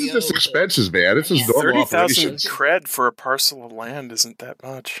This we is just owe the- expenses, man. This is normal 30,000 operations. cred for a parcel of land isn't that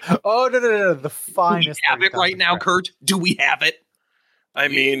much. Oh, no. The Do we finest. have it right 30,000 now, credits. Kurt? Do we have it? I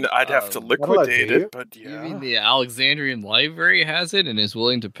mean, I'd have to what about liquidate you? it, but You yeah. mean the Alexandrian Library has it and is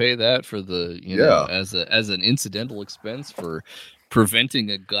willing to pay that for the as an incidental expense for preventing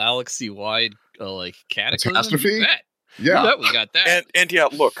a galaxy-wide cataclysm? Catastrophe? You bet. Yeah. You bet we got that. And yeah,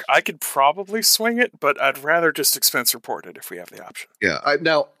 look, I could probably swing it, but I'd rather just expense report it if we have the option. Yeah.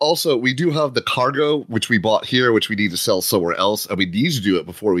 Now, also, we do have the cargo, which we bought here, which we need to sell somewhere else, and we need to do it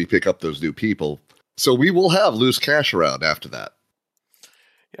before we pick up those new people. So we will have loose cash around after that.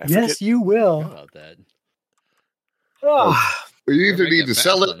 Yeah, I Yes, forget- you How will. about that? Oh, We either Better make need to fast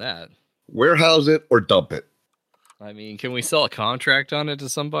sell on it, that. warehouse it, or dump it. I mean, can we sell a contract on it to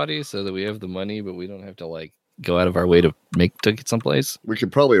somebody so that we have the money, but we don't have to go out of our way to take it someplace? We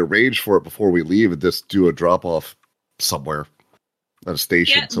could probably arrange for it before we leave and just do a drop off somewhere at a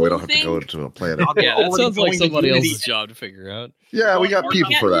station, Get so we don't have to moving. go into a planet. Yeah, that sounds like Going to somebody Unity. else's job to figure out. Yeah, we got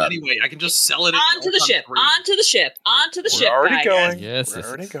people for that. Anyway, I can just sell it. Onto the ship. Onto the ship. Onto the We're ship. already guys. going. Yes, We're yes,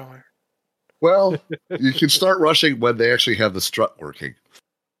 already yes. going. Well, you can start rushing when they actually have the strut working.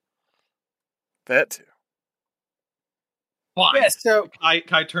 That too. Fine. Yeah, so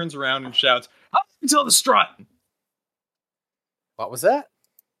Kai turns around and shouts, "How long until the strut? what was that?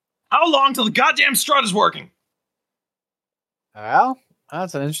 How long till the goddamn strut is working?" Well,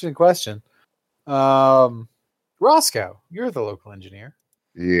 that's an interesting question. Roscoe, you're the local engineer.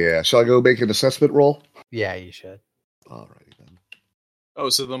 Yeah, shall I go make an assessment roll? Yeah, you should. Alrighty then. Oh,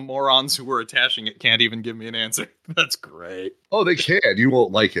 so the morons who were attaching it can't even give me an answer. That's great. Oh, they can. You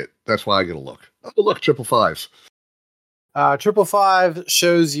won't like it. That's why I get a look. Oh, look, 555s. 555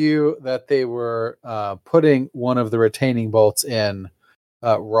 shows you that they were putting one of the retaining bolts in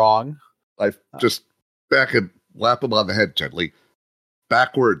wrong. I just back and whap him on the head gently.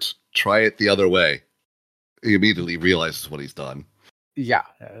 Backwards. Try it the other way. He immediately realizes what he's done. Yeah.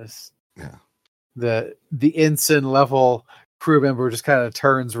 Yeah. The ensign level crew member just kind of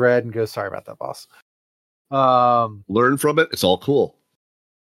turns red and goes, "Sorry about that, boss." Learn from it. It's all cool.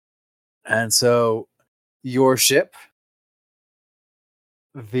 And so your ship,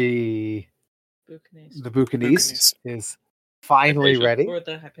 the Buccaneers. Buccaneers, is finally Hypatia. ready. Or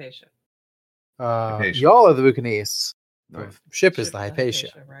the Hypatia. Hypatia. Y'all are the Buccaneers. The Right. ship is the Hypatia.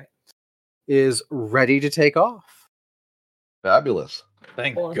 Right. Is ready to take off. Fabulous.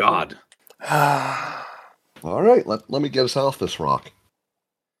 Thank Awesome. God. All right, let me get us off this rock.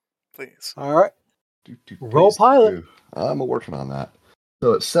 Please. All right. Please Roll pilot. do. I'm working on that.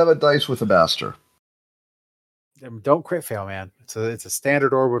 So it's 7 dice with a master. Don't crit fail, man. It's a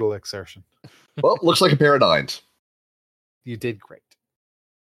standard orbital exertion. Well, looks like a pair of 9s. You did great.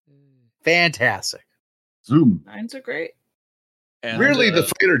 Fantastic. Zoom. 9s are great. And, Weirdly, the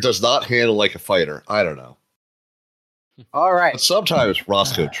fighter does not handle like a fighter. I don't know. All right. But sometimes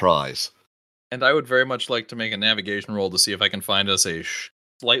Roscoe tries. And I would very much like to make a navigation roll to see if I can find us a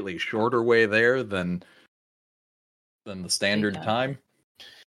slightly shorter way there than the standard Yeah. time.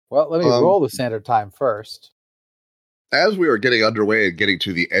 Well, let me roll the standard time first. As we are getting underway and getting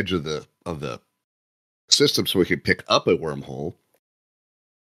to the edge of the system so we can pick up a wormhole,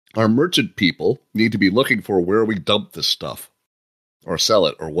 our merchant people need to be looking for where we dump this stuff. Or sell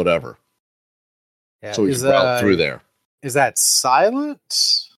it, or whatever. Yeah, So we can route through there. Is that silent?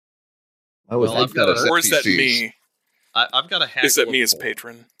 I would Well, think I've got that a- Or is that NPCs. me? I've got a haggle. Is that me of as 4.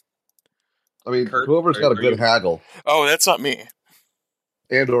 patron? I mean, Kyrt, whoever's got a are good you- haggle Oh, that's not me.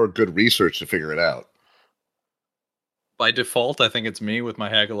 and or good research to figure it out. By default, I think it's me with my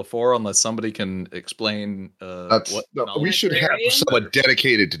haggle of 4, unless somebody can explain That's what. no, knowledge- we should have Librarian? someone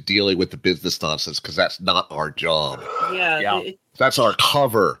dedicated to dealing with the business nonsense because that's not our job. Yeah. Yeah. That's our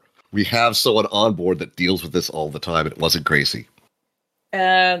cover. We have someone on board that deals with this all the time, and it wasn't Gracie.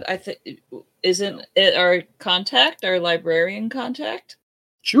 And I think isn't it our contact, our librarian contact?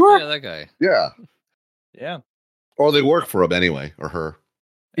 Sure. Yeah, that guy. Yeah, Yeah. or they work for him anyway, or her.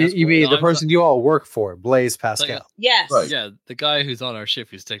 You mean the person you all work for, Blaise Pascal? Yes. Right. Yeah, the guy who's on our ship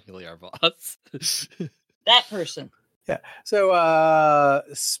who's technically our boss. That person. So,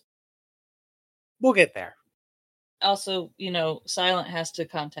 we'll get there. Also, Silent has to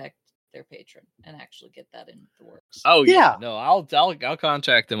contact their patron and actually get that in the works. Oh Yeah. yeah, no, I'll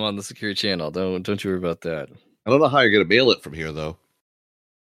contact them on the secure channel. Don't you worry about that. I don't know how you're going to mail it from here, though.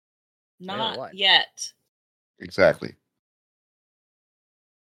 Not what? yet. Exactly.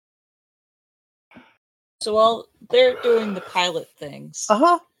 So while they're doing the pilot things,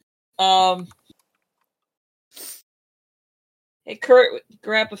 Uh huh. Hey Kyrt,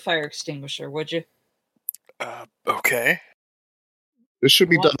 grab a fire extinguisher, would you? Okay. This should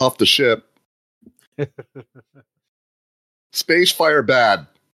be What? done off the ship. Space fire bad.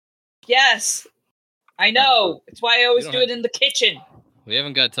 Yes. I know. It's why I always don't do have- it in the kitchen. We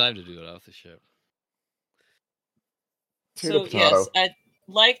haven't got time to do it off the ship. Potato, So yes, I'd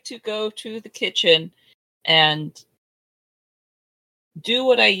like to go to the kitchen and do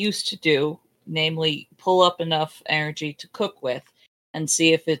what I used to do, namely pull up enough energy to cook with and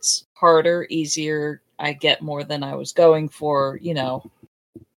see if it's harder, easier, I get more than I was going for,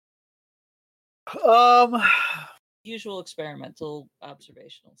 usual experimental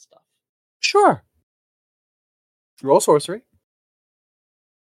observational stuff. Sure. Roll sorcery.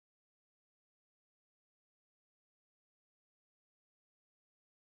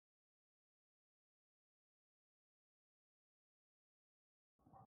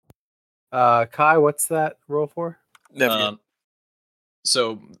 Kai, what's that roll for? Navigate.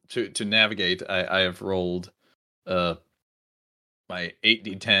 So to navigate, I have rolled my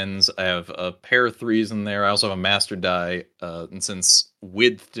 8d10s. I have a pair of 3s in there. I also have a master die. And since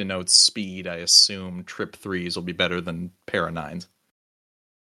width denotes speed, I assume trip 3s will be better than pair of 9s.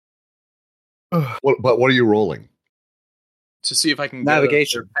 But what are you rolling? To see if I can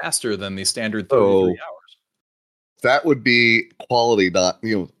Navigation. get there faster than the standard 33 hours. That would be quality, not,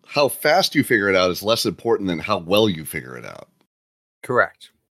 how fast you figure it out is less important than how well you figure it out. Correct.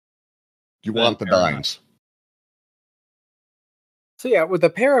 You Then want the pair of 9s. So yeah, with a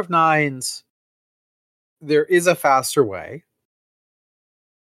pair of 9s, there is a faster way.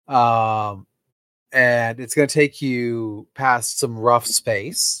 And it's going to take you past some rough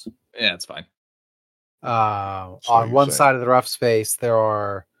space. Yeah, it's fine. On you're one saying. side of the rough space,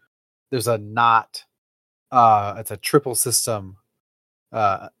 there's a knot. It's a triple system,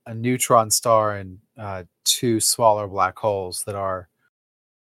 a neutron star and 2 smaller black holes that are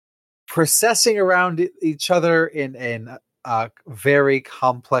processing around each other in a very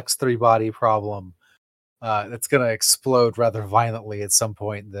complex 3-body problem that's going to explode rather violently at some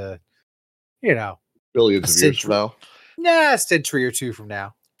point in the, Billions a of years from century. now. a century or two from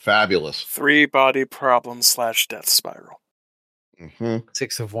now. Fabulous. 3-body problem / death spiral. Mm-hmm.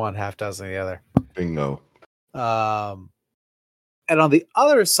 6 of one, half dozen of the other. Bingo. And on the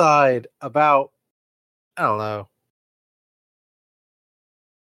other side, about, I don't know,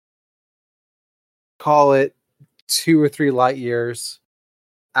 call it 2 or 3 light years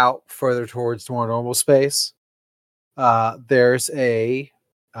out further towards more normal space, there's a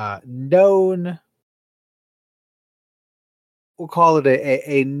known, we'll call it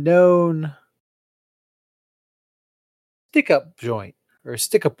a known stick-up joint or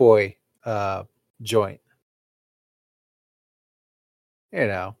stick-up boy joint.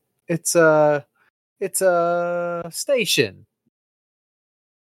 It's a station,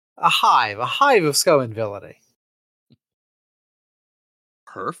 a hive of scum and villainy.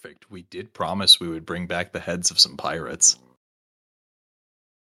 Perfect. We did promise we would bring back the heads of some pirates.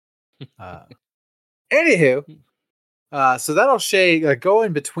 Anywho, so that'll shave.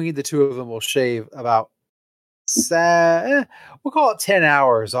 Going between the two of them will shave about we'll call it 10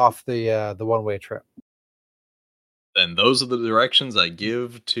 hours off the one-way trip. And those are the directions I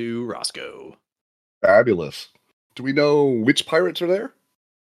give to Roscoe. Fabulous. Do we know which pirates are there?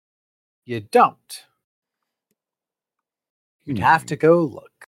 You don't. You'd have to go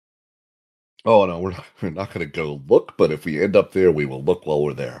look. Oh, no, we're not going to go look, but if we end up there, we will look while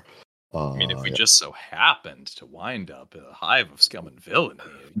we're there. I mean, if we just so happened to wind up in a hive of scum and villainy.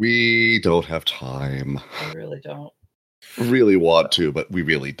 We don't have time. I really don't. Really want to, but we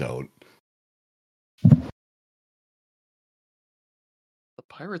really don't. The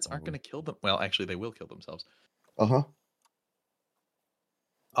pirates aren't going to kill them. Well, actually, they will kill themselves. Uh-huh.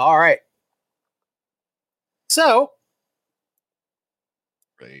 All right. So,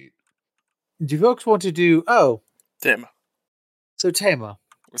 Great. do you folks want to do... Tim, So, Tema.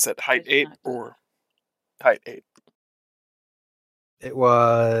 was that height 8 or height 8? It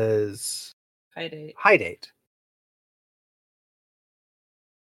was... Height 8. height 8.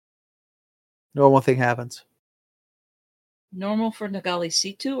 Normal thing happens. Normal for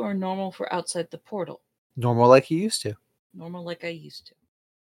Nagalisitu or normal for outside the portal? Normal like you used to. Normal like I used to.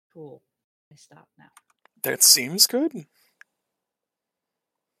 Cool. I stop now. That seems good.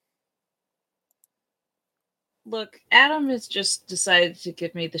 Look, Adam has just decided to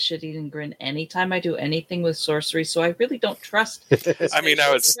give me the shit-eating grin anytime I do anything with sorcery, so I really don't trust his I mean,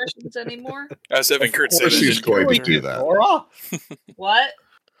 I was- expressions anymore. I was having Kyrt say course that. he's in going to character. do that. Laura? What?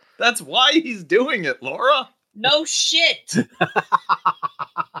 That's why he's doing it, Laura. No shit!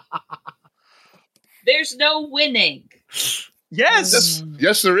 There's no winning. Yes.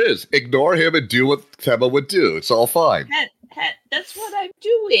 Yes, there is. Ignore him and do what Tema would do. It's all fine. That's what I'm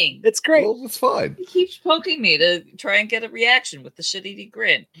doing. It's great. Well, it's fine. He keeps poking me to try and get a reaction with the shit-eating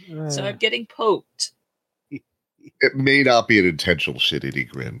grin. So I'm getting poked. It may not be an intentional shit-eating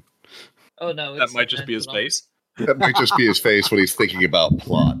grin. Oh no, That it's might just be his intentional. face. That might just be his face when he's thinking about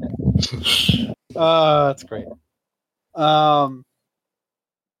plot. That's great.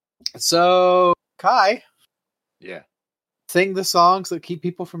 So, Kai, Yeah. sing the songs that keep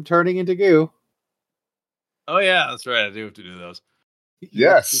people from turning into goo. Oh, yeah, that's right. I do have to do those.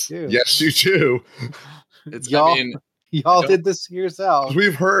 Yes. you do. Yes, you do. Y'all, I mean, y'all I did this yourselves.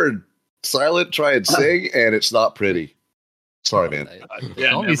 We've heard Silent try and sing, and it's not pretty. Sorry, man.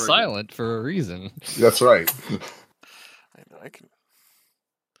 yeah, Call me never silent for a reason. That's right. I know, I can.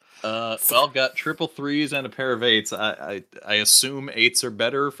 well, got triple 3s and a pair of 8s. I assume 8s are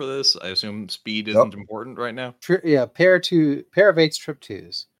better for this. I assume speed isn't important right now. Pair of 8s, trip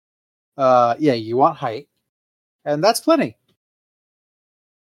 2s. Yeah, you want height. And that's plenty.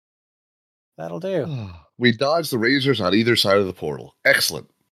 That'll do. We dodged the razors on either side of the portal. Excellent.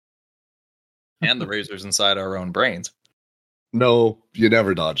 And the razors inside our own brains. No, you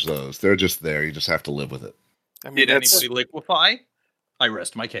never dodge those. They're just there. You just have to live with it. I mean, Did that's, anybody liquefy? I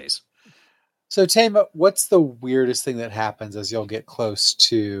rest my case. So, Tema, what's the weirdest thing that happens as you'll get close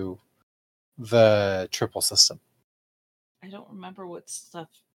to the triple system? I don't remember what stuff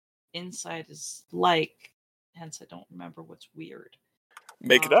inside is like, hence I don't remember what's weird.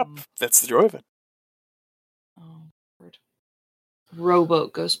 make it up. That's the joy of it. Oh, word.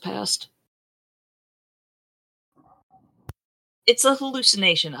 Rowboat goes past. It's a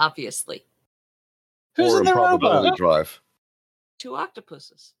hallucination, obviously. Who's or in the improbability rowboat? drive. 2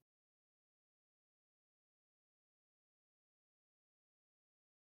 octopuses.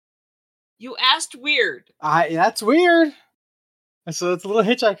 You asked weird. That's weird. So it's a little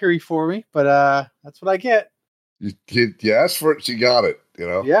hitchhikery for me, but that's what I get. You asked for it, you got it. You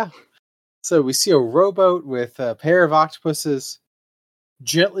know. Yeah. So we see a rowboat with a pair of octopuses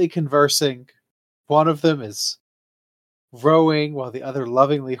gently conversing. One of them is rowing while the other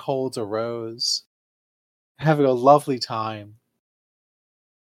lovingly holds a rose, having a lovely time.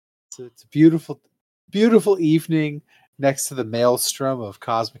 So it's a beautiful, beautiful evening next to the maelstrom of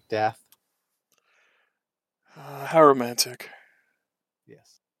cosmic death. How romantic.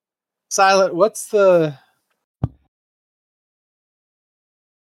 Yes. Silent, what's the...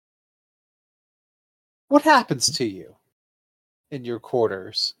 What happens to you in your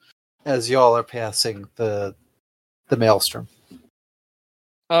quarters as y'all are passing the maelstrom?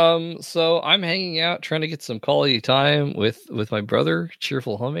 So I'm hanging out, trying to get some quality time with my brother,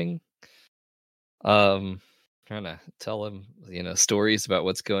 Cheerful Humming. Trying to tell him, stories about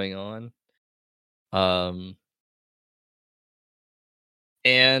what's going on.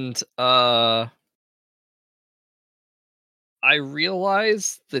 And I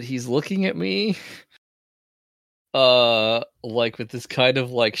realize that he's looking at me, like with this kind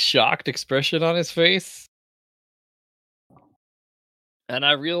of like shocked expression on his face. And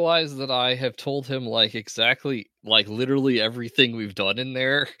I realize that I have told him like exactly, like literally everything we've done in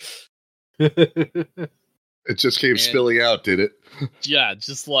there. It just came spilling out, did it? Yeah,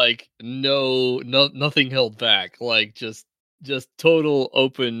 just like nothing held back. Like just total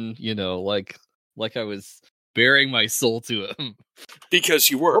open, like I was bearing my soul to him. Because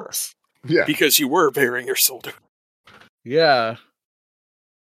you were. Oops. Yeah. Because you were bearing your soul to. Yeah.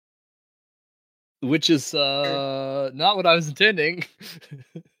 Which is not what I was intending.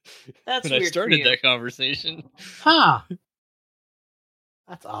 That's when I weird for started you. that conversation. Huh.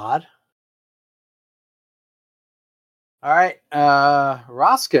 That's odd. All right,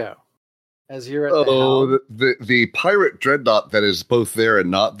 Roscoe, as you're at the helm. The pirate dreadnought that is both there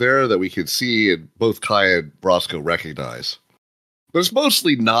and not there that we can see, and both Kai and Roscoe recognize. But it's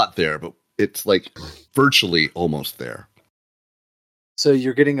mostly not there, but it's like virtually almost there. So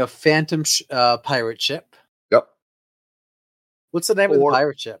you're getting a phantom pirate ship. Yep. What's the name of the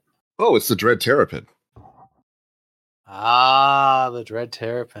pirate ship? Oh, it's the Dread Terrapin. Ah, the Dread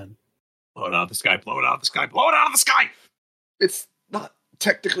Terrapin. Blow it out of the sky, blow it out of the sky, blow it out of the sky! It's not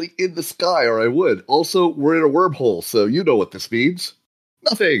technically in the sky, or I would. Also, we're in a wormhole, so you know what this means.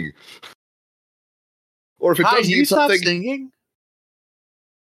 Nothing. Or if it does mean something... Stop singing?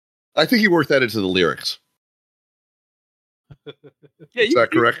 I think you worked that into the lyrics. Yeah, Is that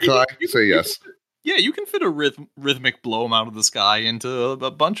correct, Kai? Say yes. Yeah, you can fit a rhythmic blow 'em out of the sky into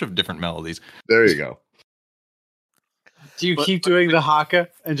a bunch of different melodies. There you go. Do you keep doing the haka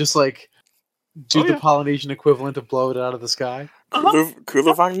and just like do the Polynesian equivalent of blow it out of the sky?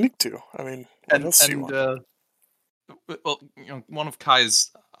 Kula Vang Niktu. I mean, what else do you want? Well, one of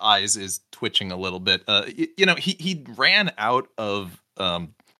Kai's eyes is twitching a little bit. He ran out of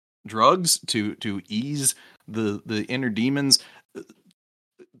drugs to ease the inner demons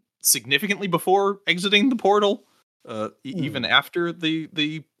significantly before exiting the portal, even after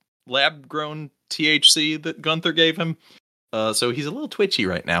the lab grown THC that Gunther gave him. So he's a little twitchy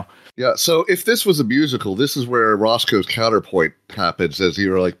right now. Yeah, so if this was a musical, this is where Roscoe's counterpoint happens as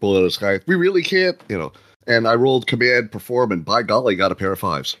you were like, bullet out of the sky. We really can't, And I rolled command perform, and by golly, got a pair of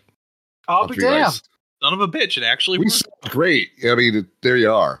 5s. I'll be damned. Son of a bitch, it actually We worked. sound great. I mean, there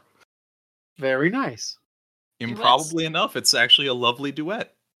you are. Very nice. Improbably enough, it's actually a lovely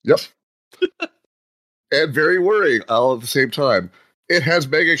duet. Yep. And very worrying all at the same time. It has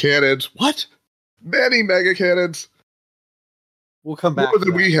mega cannons. What? Many mega cannons. We'll come back More to than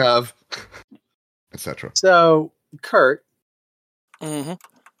that. we have. Etc. So, Kyrt, Mm-hmm.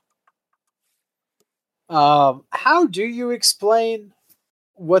 how do you explain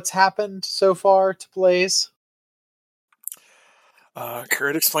what's happened so far to Blaze?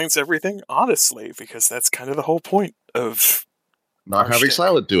 Kyrt explains everything honestly, because that's kind of the whole point of Not our having shtick.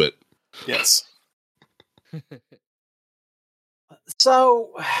 Silent do it. Yes.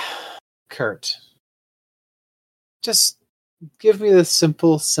 So, Kyrt, just give me the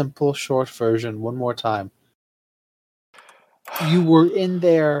simple, short version one more time. You were in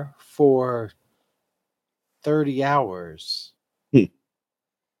there for 30 hours.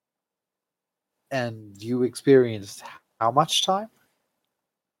 And you experienced how much time?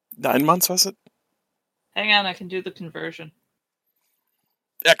 9 months, was it? Hang on, I can do the conversion.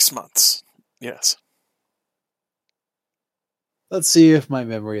 X months. Yes. Let's see if my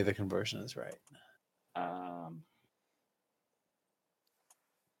memory of the conversion is right.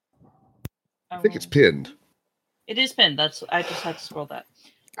 I think it's pinned. It is pinned. I just had to scroll that.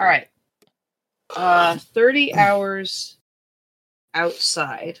 All right. 30 hours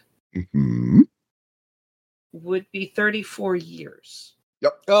outside Mm-hmm. would be 34 years.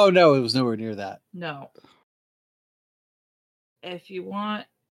 Oh, no, it was nowhere near that. No. If you want...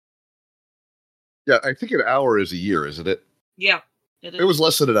 Yeah, I think an hour is a year, isn't it? Yeah. It is. It was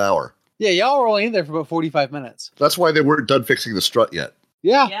less than an hour. Yeah, y'all were only in there for about 45 minutes. That's why they weren't done fixing the strut yet.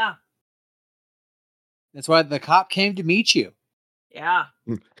 Yeah. Yeah. That's why the cop came to meet you. Yeah.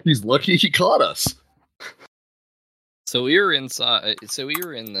 He's lucky he caught us. So we were inside. So we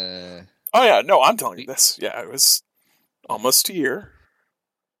were in the. Oh, yeah. No, I'm telling you this. Yeah, it was almost a year.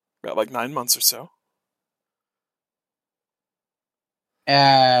 About like 9 months or so.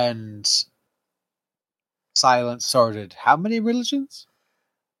 And Silence started how many religions?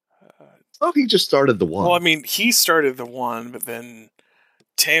 Oh, he just started the one. Well, I mean, he started the one, but then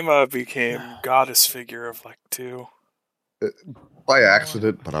Tema became goddess figure of like 2. By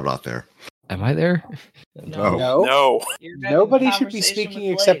accident, but I'm not there. Am I there? No. No. You're having Nobody a should be conversation speaking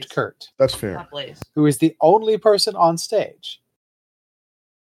with except Blaze. Kyrt, That's fair. Not Blaze. who is the only person on stage.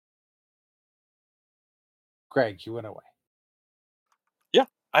 Greg, you went away. Yeah,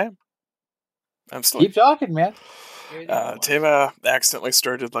 I am. I'm still. Keep talking, man. You're the only one. Tema accidentally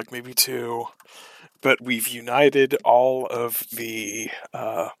started like maybe 2, but we've united all of the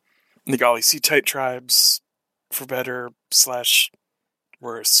Nagalisitu tribes for better /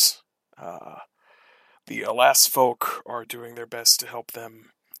 worse. The ALIS folk are doing their best to help them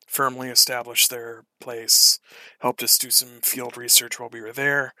firmly establish their place, helped us do some field research while we were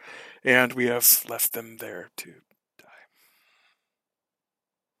there, and we have left them there to die.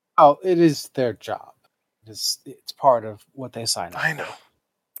 Oh, it is their job. It's part of what they sign up I for.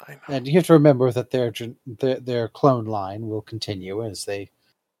 know. And you have to remember that their clone line will continue as they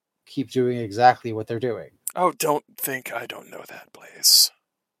keep doing exactly what they're doing. Oh, don't think I don't know that, Blaze.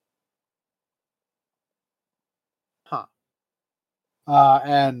 Huh.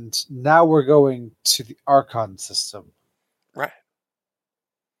 And now we're going to the Archon system. Right.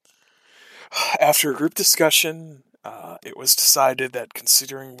 After a group discussion, it was decided that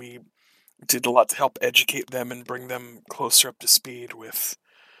considering we did a lot to help educate them and bring them closer up to speed with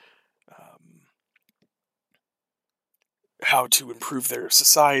how to improve their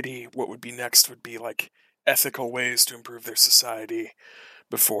society, what would be next would be like ethical ways to improve their society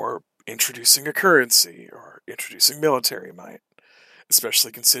before introducing a currency or introducing military might,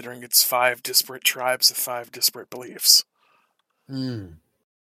 especially considering it's 5 disparate tribes of 5 disparate beliefs. All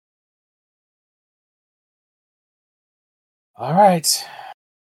right.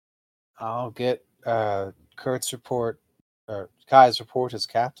 I'll get Kyrt's report, or Kai's report as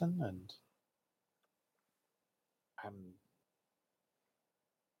captain, and I'm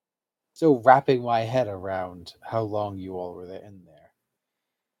still wrapping my head around how long you all were there in there.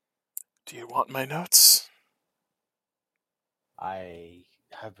 Do you want my notes? I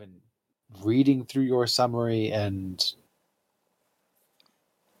have been reading through your summary, and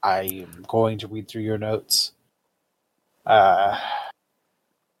I am going to read through your notes. I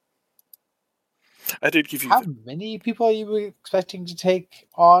did give you How many people are you expecting to take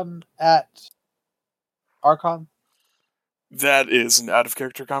on at Archon? That is an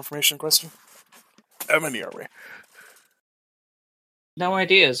out-of-character confirmation question. How many are we? No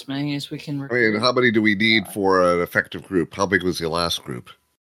idea, as many as we can I recruit. mean, how many do we need for an effective group? How big was the last group?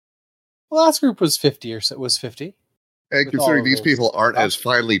 The last group was 50 or so. Was 50. And With considering all of these those people aren't as stuff.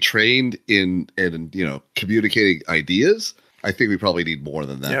 finely trained in communicating ideas, I think we probably need more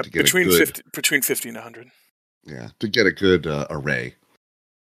than that Yeah, to get between a good 50 and 100. to get a good array.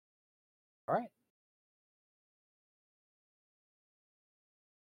 All right.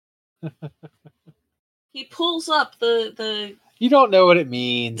 He pulls up the You don't know what it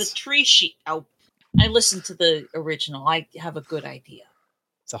means. tree sheet. Oh, I listened to the original. I have a good idea.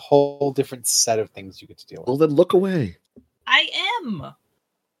 It's a whole different set of things you get to deal with. Well, then look away. I am.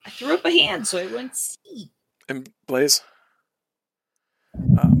 I threw up a hand so I wouldn't see. And Blaze,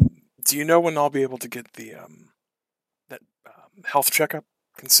 do you know when I'll be able to get the that health checkup?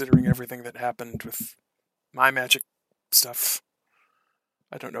 Considering everything that happened with my magic stuff,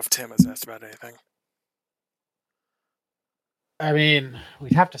 I don't know if Tim has asked about anything. I mean,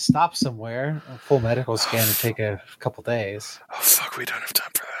 we'd have to stop somewhere. A full medical scan would take a couple days. Oh fuck, we don't have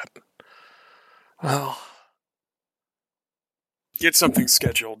time for that. Well, get something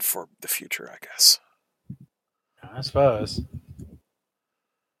scheduled for the future, I guess. I suppose.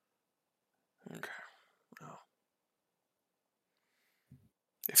 Okay. Well,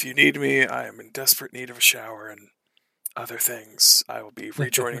 if you need me, I am in desperate need of a shower and other things. I will be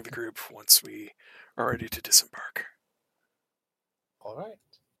rejoining the group once we are ready to disembark. All right.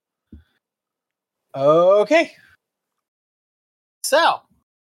 Okay. So,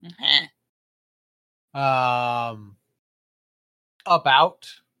 about,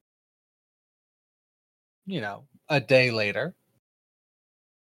 a day later,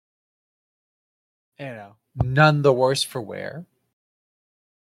 none the worse for wear.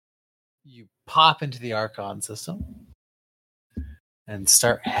 You pop into the Archon system and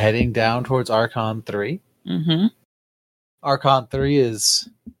start heading down towards Archon 3. Mm-hmm. Archon 3 is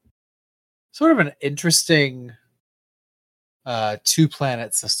sort of an interesting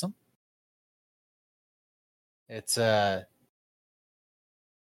 2-planet system. It's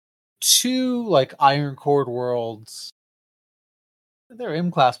 2 like Iron Core worlds. They're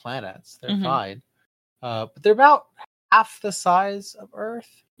M-class planets. They're fine. But they're about half the size of Earth.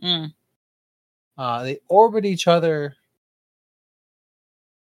 Mm. They orbit each other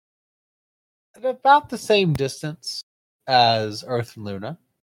at about the same distance as Earth and Luna.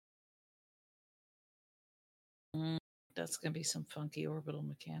 That's going to be some funky orbital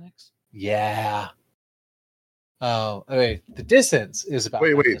mechanics. Yeah. Oh, okay. The distance is about.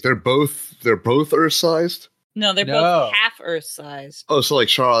 Wait. They're both Earth-sized? No, they're both half Earth-sized. Oh, so like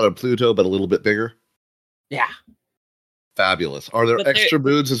Charlotte and Pluto, but a little bit bigger? Yeah. Fabulous. Are there extra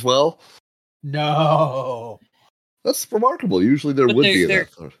moons as well? No. That's remarkable. Usually there would be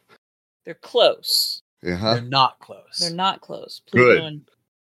that. They're close. Uh-huh. They're not close. They're not close. Good. And,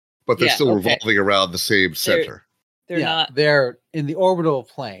 but they're still revolving around the same center. They're not. They're in the orbital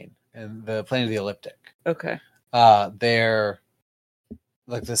plane, and the plane of the ecliptic. Okay. They're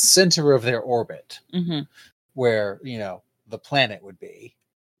like the center of their orbit, where the planet would be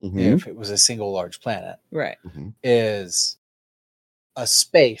if it was a single large planet. Right. Is a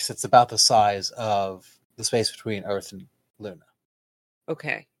space that's about the size of the space between Earth and Luna.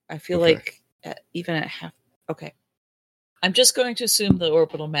 Okay. I feel like even at half. Okay. I'm just going to assume the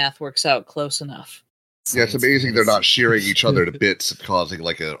orbital math works out close enough. Yeah, it's amazing they're not shearing each other to bits and causing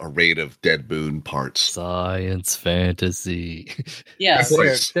like a rain of dead moon parts. Science fantasy. Yeah,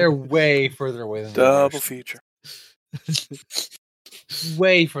 they're way further away than double feature.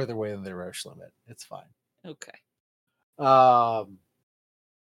 Way further away than the Roche limit. It's fine. Okay.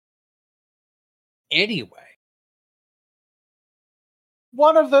 Anyway,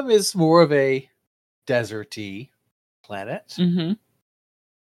 one of them is more of a deserty planet. Mm-hmm.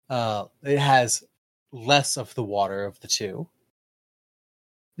 It has less of the water of the two.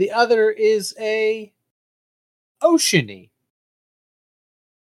 The other is a oceany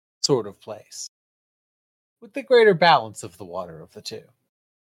sort of place with the greater balance of the water of the two.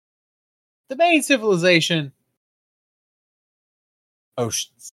 The main civilization,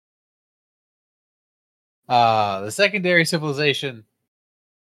 oceans. The secondary civilization,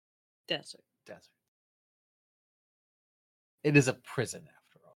 desert. It is a prison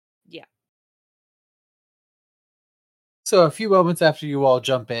after all. Yeah. So a few moments after you all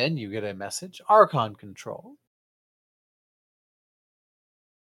jump in, you get a message. Archon control.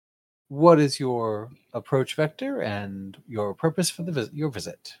 What is your approach vector and your purpose for your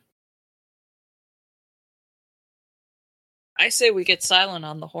visit? I say we get silent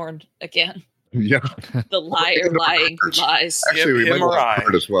on the horn again. Yeah. The liar lying who lies. Actually, we might want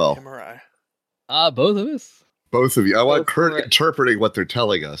Kyrt as well. Him or I. Both of us? Both of you. I want Kyrt interpreting what they're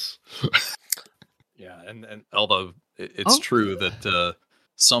telling us. Yeah, and although it's true that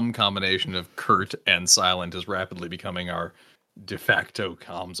some combination of Kyrt and Silent is rapidly becoming our de facto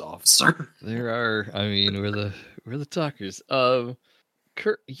comms officer. We're the talkers.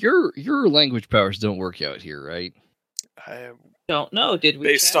 Kyrt, your language powers don't work out here, right? I don't know. Did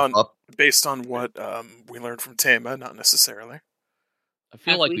we? Based on what we learned from Tema, not necessarily. I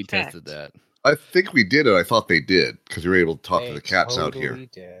feel like we tested that. I think we did it. I thought they did because we were able to talk to the cats out here.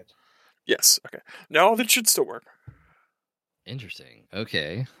 Did. Yes. Okay. No, that should still work. Interesting.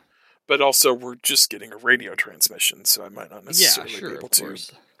 Okay. But also, we're just getting a radio transmission, so I might not necessarily be able to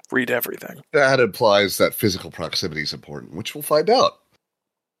read everything. That implies that physical proximity is important, which we'll find out.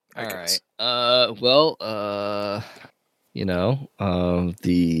 I guess. The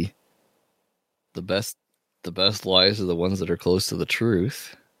best lies are the ones that are close to the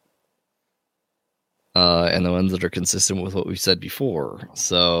truth. And the ones that are consistent with what we said before.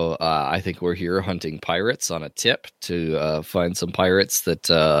 So I think we're here hunting pirates on a tip to find some pirates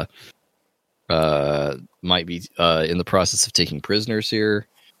that might be in the process of taking prisoners here,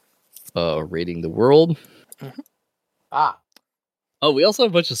 raiding the world. Ah. Oh, we also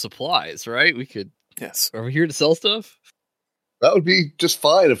have a bunch of supplies, right? We could. Yes. Are we here to sell stuff? That would be just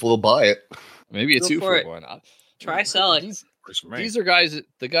fine if we'll buy it. Maybe a Go 2 for for it. 1. Try selling. These are guys.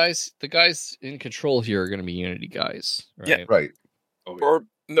 The guys in control here are going to be Unity guys, right? Yeah. Right. Or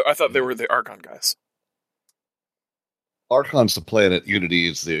no, I thought they were the Archon guys. Archon's the planet, Unity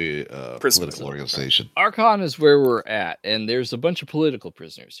is the Prison. political organization. Archon is where we're at, and there's a bunch of political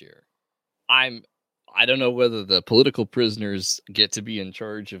prisoners here. I don't know whether the political prisoners get to be in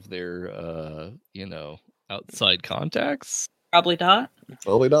charge of their, outside contacts. Probably not.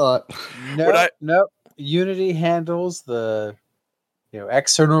 Probably not. Nope. Unity handles the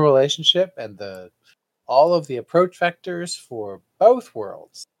external relationship and all of the approach vectors for both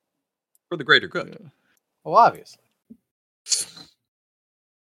worlds. For the greater good. Well, obviously.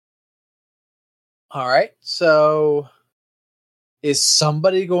 All right. So, is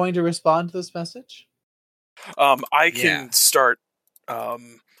somebody going to respond to this message? I can start,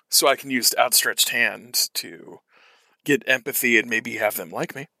 so I can use outstretched hand to get empathy and maybe have them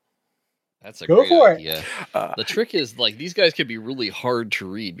like me. That's a Go great for it. idea. The trick is, these guys can be really hard to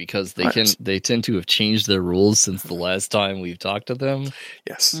read because they tend to have changed their rules since the last time we've talked to them.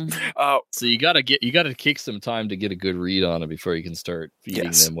 Yes. Mm-hmm. So you gotta take some time to get a good read on it before you can start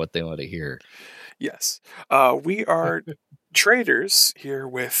feeding them what they want to hear. Yes. We are traders here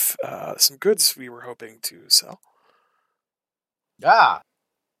with some goods we were hoping to sell. Ah.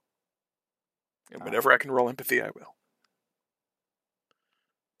 And whenever I can roll empathy, I will.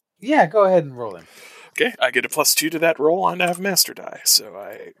 Yeah, go ahead and roll him. Okay, I get a +2 to that roll and I have master die. So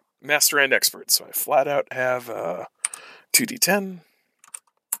I master and expert. So I flat out have 2d10,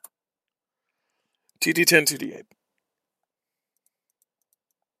 2d10, 2d8.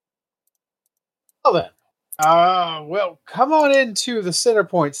 Well then, well, come on into the center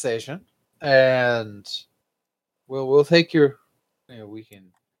point station, and we'll take your. We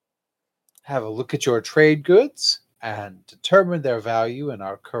can have a look at your trade goods and determine their value in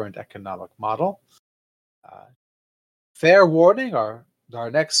our current economic model. Fair warning: our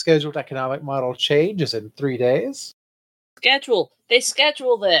next scheduled economic model change is in 3 days. Schedule. They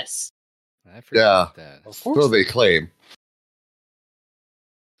schedule this. I forgot that. Of course. So they claim.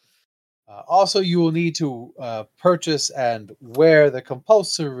 Also, you will need to purchase and wear the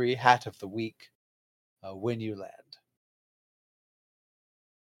compulsory hat of the week when you land.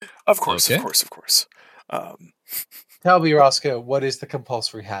 Of course, Okay. of course. Tell me, Roscoe, what is the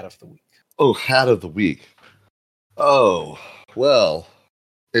compulsory hat of the week? Oh, hat of the week. Oh, well,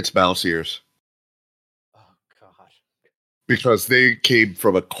 it's mouse ears. Oh, God. Because they came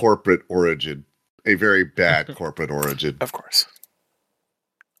from a corporate origin. A very bad corporate origin. Of course.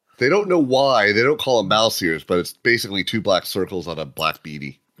 They don't know why. They don't call them mouse ears, but it's basically 2 black circles on a black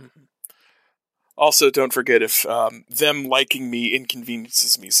beanie. Mm-hmm. Also, don't forget if them liking me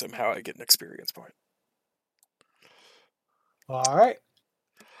inconveniences me somehow, I get an experience point. All right.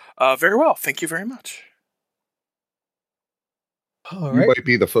 Very well. Thank you very much. All You right. might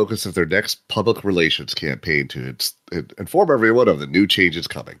be the focus of their next public relations campaign to inform everyone of the new changes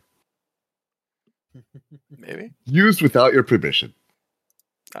coming. Maybe. Used without your permission.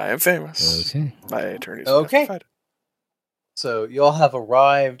 I am famous. Okay. My attorneys. Okay. Have to fight it. So you all have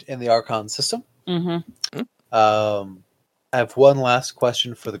arrived in the Archon system. Mm-hmm. I have one last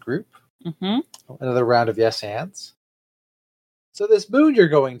question for the group. Mm-hmm. Another round of yes ands. So this moon you're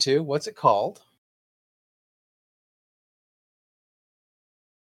going to, what's it called?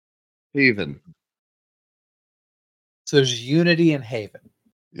 Haven. So there's Unity and Haven.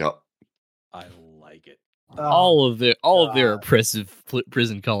 Yep. I like it. All of their God. oppressive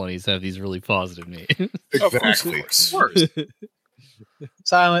prison colonies have these really positive names. Exactly. Of course.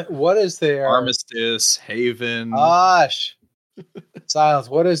 Silent, what is their Armistice, Haven. Gosh. Silence,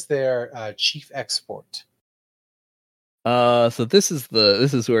 what is their chief export? So this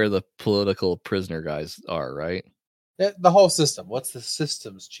is where the political prisoner guys are, right? The whole system. What's the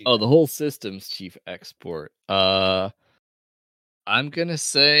system's chief? Oh, the whole system's chief export. I'm gonna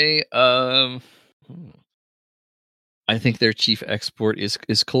say I I think their chief export is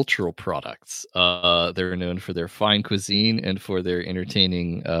cultural products. They're known for their fine cuisine and for their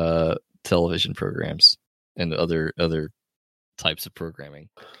entertaining television programs and other types of programming.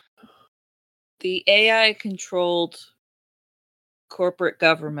 The AI-controlled corporate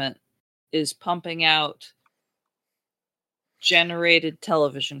government is pumping out generated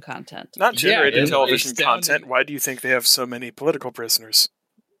television content. Not generated and television astounding- content. Why do you think they have so many political prisoners?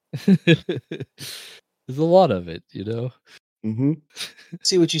 There's a lot of it, you know. Mm-hmm.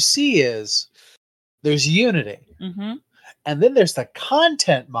 See, what you see is there's Unity, Mm-hmm. and then there's the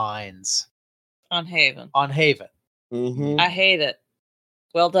content mines On Haven. on Haven. Mm-hmm. I hate it.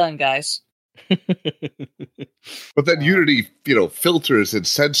 Well done, guys. But then Unity, filters and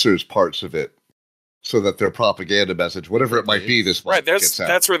censors parts of it so that their propaganda message, whatever it might be, this Right, month gets out.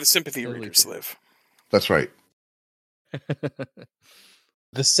 that's where the sympathy Totally readers true. live. That's right.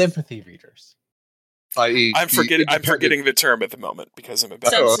 The sympathy readers. I.e., I'm forgetting independent- the term at the moment because I'm a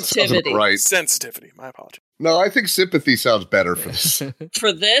bad I don't know, that sounds Sensitivity. Right. sensitivity. My apology. No, I think sympathy sounds better for this.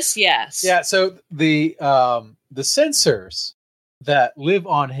 For this, yes. Yeah, so the censors that live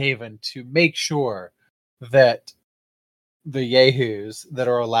on Haven to make sure that the yahoos that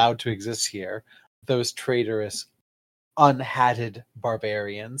are allowed to exist here, those traitorous, unhatted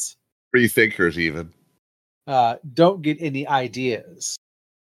barbarians, Free thinkers, even. don't get any ideas.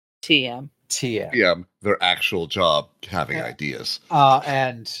 TM. TM. Yeah, their actual job having Yeah. ideas.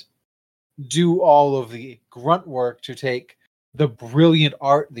 And do all of the grunt work to take the brilliant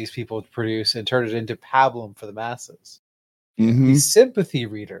art these people produce and turn it into pablum for the masses. Mm-hmm. The sympathy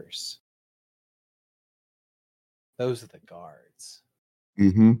readers, those are the guards.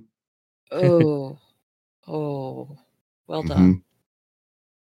 Mm-hmm. Oh. Well done.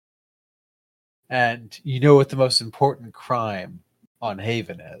 And you know what the most important crime on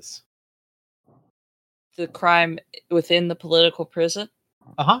Haven is? The crime within the political prison?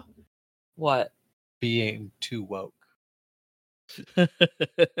 Uh-huh. What? Being too woke.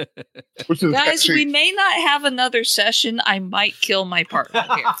 Which is Guys, actually, we may not have another session. I might kill my partner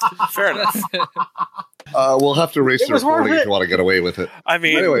here. Fair enough. we'll have to race It the was worth recording if it. you want to get away with it. I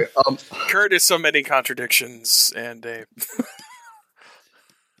mean, Anyway, Kyrt is so many contradictions and a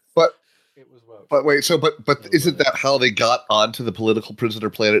but It was woke. wait, but isn't that how they got onto the political prisoner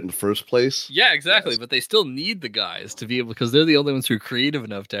planet in the first place? Yeah, exactly. Yes. But they still need the guys to be able, because they're the only ones who are creative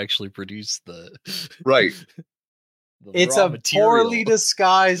enough to actually produce the Right. the It's raw a material. poorly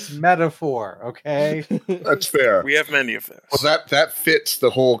disguised metaphor, okay? That's fair. we have many of those. Well, that fits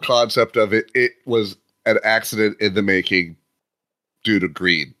the whole concept of it. It was an accident in the making due to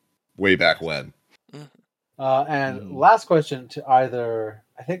greed way back when. And last question to either,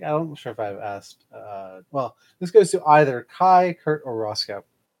 I'm not sure if I've asked, this goes to either Kai, Kyrt, or Roscoe.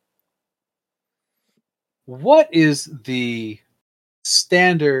 What is the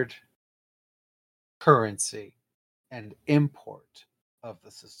standard currency and import of the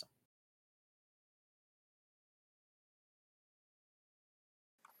system?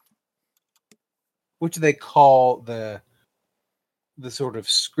 What do they call the sort of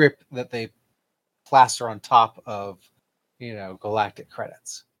script that they plaster on top of, galactic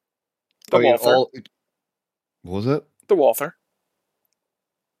credits? The I mean, Walther. What was it? The Walther.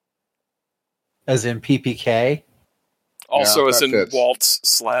 As in PPK? Also Yeah, as that in fits.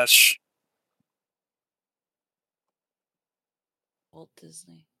 Waltz / Walt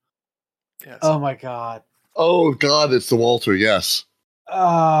Disney. yes. Oh my god. Oh God, it's the Walter. Yes,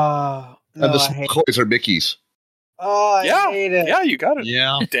 No, and the I small hate coins are Mickey's. I yeah. hate it. Yeah, you got it.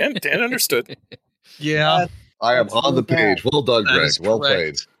 Yeah, Dan understood. yeah. I am That's on the really bad. page. Well done, That Greg. is Well played.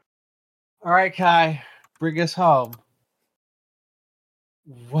 correct. All right, Kai, bring us home.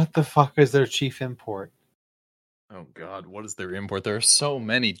 What the fuck is their chief import? Oh God, what is their import? There are so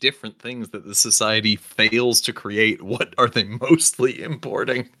many different things that the society fails to create. What are they mostly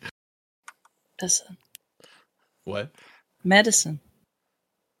importing? Medicine. What? Medicine.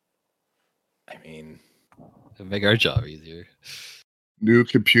 I mean, It'd make our job easier. New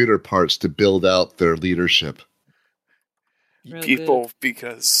computer parts to build out their leadership. Real People,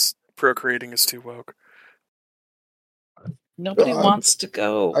 because procreating is too woke. Nobody God. wants to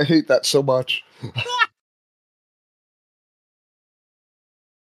go. I hate that so much.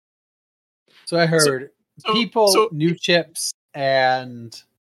 So I heard so- people, so- new chips, and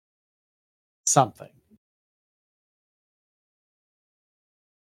something.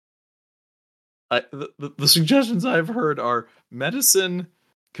 the suggestions I've heard are medicine,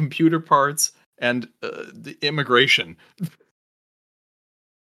 computer parts, and the immigration.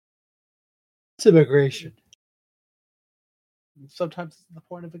 It's immigration. Sometimes it's the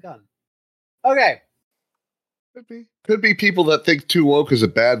point of a gun. Okay. Could be people that think too woke is a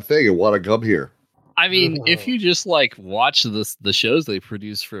bad thing and want to come here. I mean, if you just like watch the shows they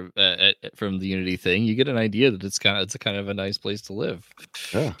produce from the Unity thing, you get an idea that it's a kind of a nice place to live.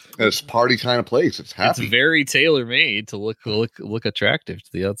 Yeah, and it's a party kind of place. It's happy. It's very tailor made to look attractive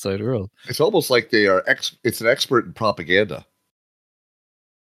to the outside world. It's almost like they are. It's an expert in propaganda.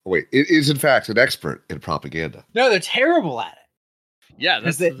 Wait, it is in fact an expert in propaganda. No, they're terrible at it. Yeah,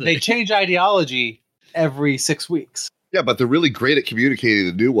 because they change ideology every 6 weeks. Yeah, but they're really great at communicating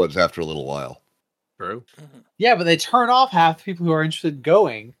the new ones after a little while. True. Yeah, but they turn off half the people who are interested in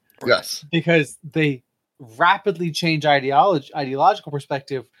going. Yes. Because they rapidly change ideological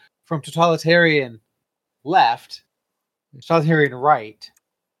perspective from totalitarian left, totalitarian right.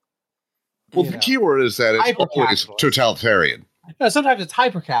 Well, the key word is that it's always totalitarian. No, sometimes it's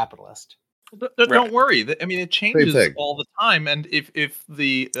hyper-capitalist. Don't worry. I mean, it changes all the time. And if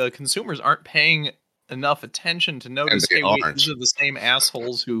the consumers aren't paying enough attention to notice, hey, wait, these are the same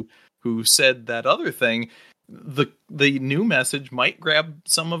assholes who said that other thing, the new message might grab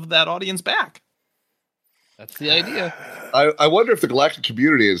some of that audience back. That's the idea. I wonder if the galactic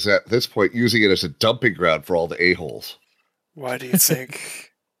community is at this point using it as a dumping ground for all the a-holes. Why do you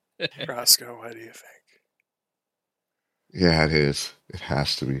think, Roscoe? Why do you think? Yeah, it is. It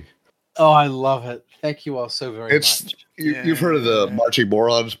has to be. Oh, I love it. Thank you all so very much. You've heard of the Marching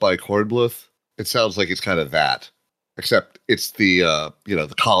Morons by Kornbluth? It sounds like it's kind of that. Except it's the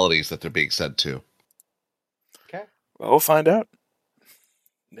the colonies that they're being sent to. Okay. Well, we'll find out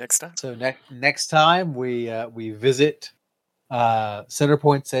next time. So next time we visit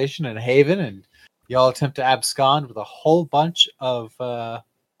Centerpoint Station in Haven, and y'all attempt to abscond with a whole bunch of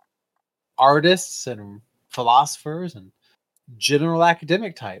artists and philosophers and general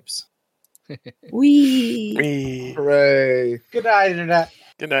academic types. Wee! Hooray! Good night, Internet.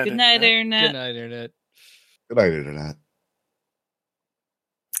 Good night, Good night, Internet. Good night, Internet. Good night, Internet.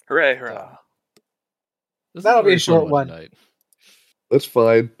 Hooray, hurrah. That'll be a short one. Tonight. That's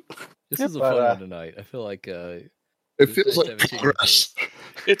fine. This is a fun one tonight. I feel like it feels like progress.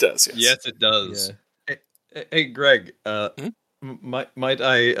 It does, yes. Yes, it does. Yeah. Hey, Greg, might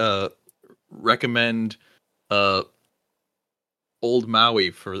I recommend Old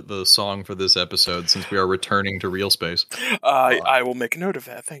Maui for the song for this episode, since we are returning to real space? I will make a note of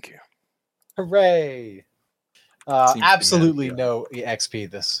that. Thank you. Hooray! Absolutely no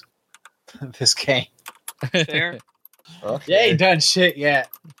EXP this game. Fair. You ain't done shit yet.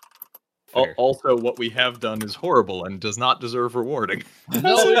 Also, what we have done is horrible and does not deserve rewarding.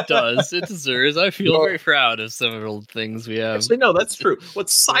 No, it does. It deserves. I feel very proud of several things we have. Actually, no, that's true. What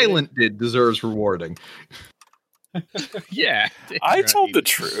Silent did deserves rewarding. Yeah. I told the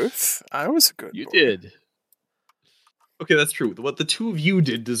truth. I was a good boy. You did. Okay, that's true. What the two of you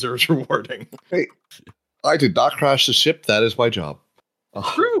did deserves rewarding. Hey, I did not crash the ship. That is my job.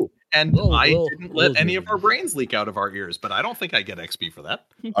 True. And I didn't let any of our brains leak out of our ears, but I don't think I get XP for that.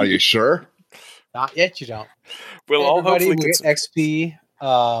 Are you sure? Not yet, you don't. We'll all hopefully get XP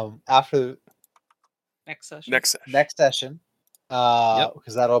after Next session. Next session.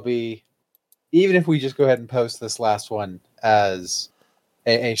 Because that'll be, even if we just go ahead and post this last one as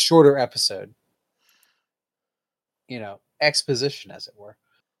a shorter episode, exposition, as it were.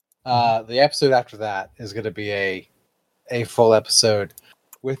 The episode after that is going to be a full episode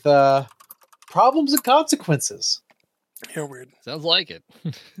with problems and consequences. Yeah, weird. Sounds like it.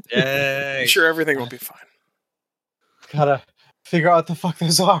 Yay. I'm sure everything will be fine. Gotta figure out what the fuck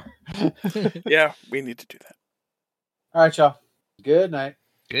those are. Yeah, we need to do that. All right, y'all. Good night.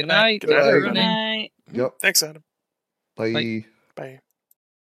 Good night. Good night, Good everybody. night. Yep. Thanks, Adam. Bye. Bye.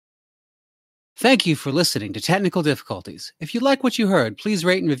 Thank you for listening to Technical Difficulties. If you like what you heard, please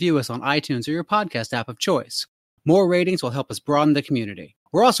rate and review us on iTunes or your podcast app of choice. More ratings will help us broaden the community.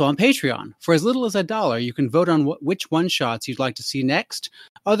 We're also on Patreon. For as little as $1, you can vote on which one-shots you'd like to see next.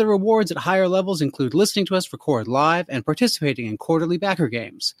 Other rewards at higher levels include listening to us record live and participating in quarterly backer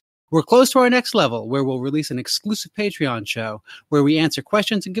games. We're close to our next level, where we'll release an exclusive Patreon show where we answer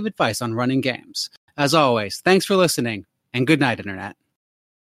questions and give advice on running games. As always, thanks for listening, and good night, Internet.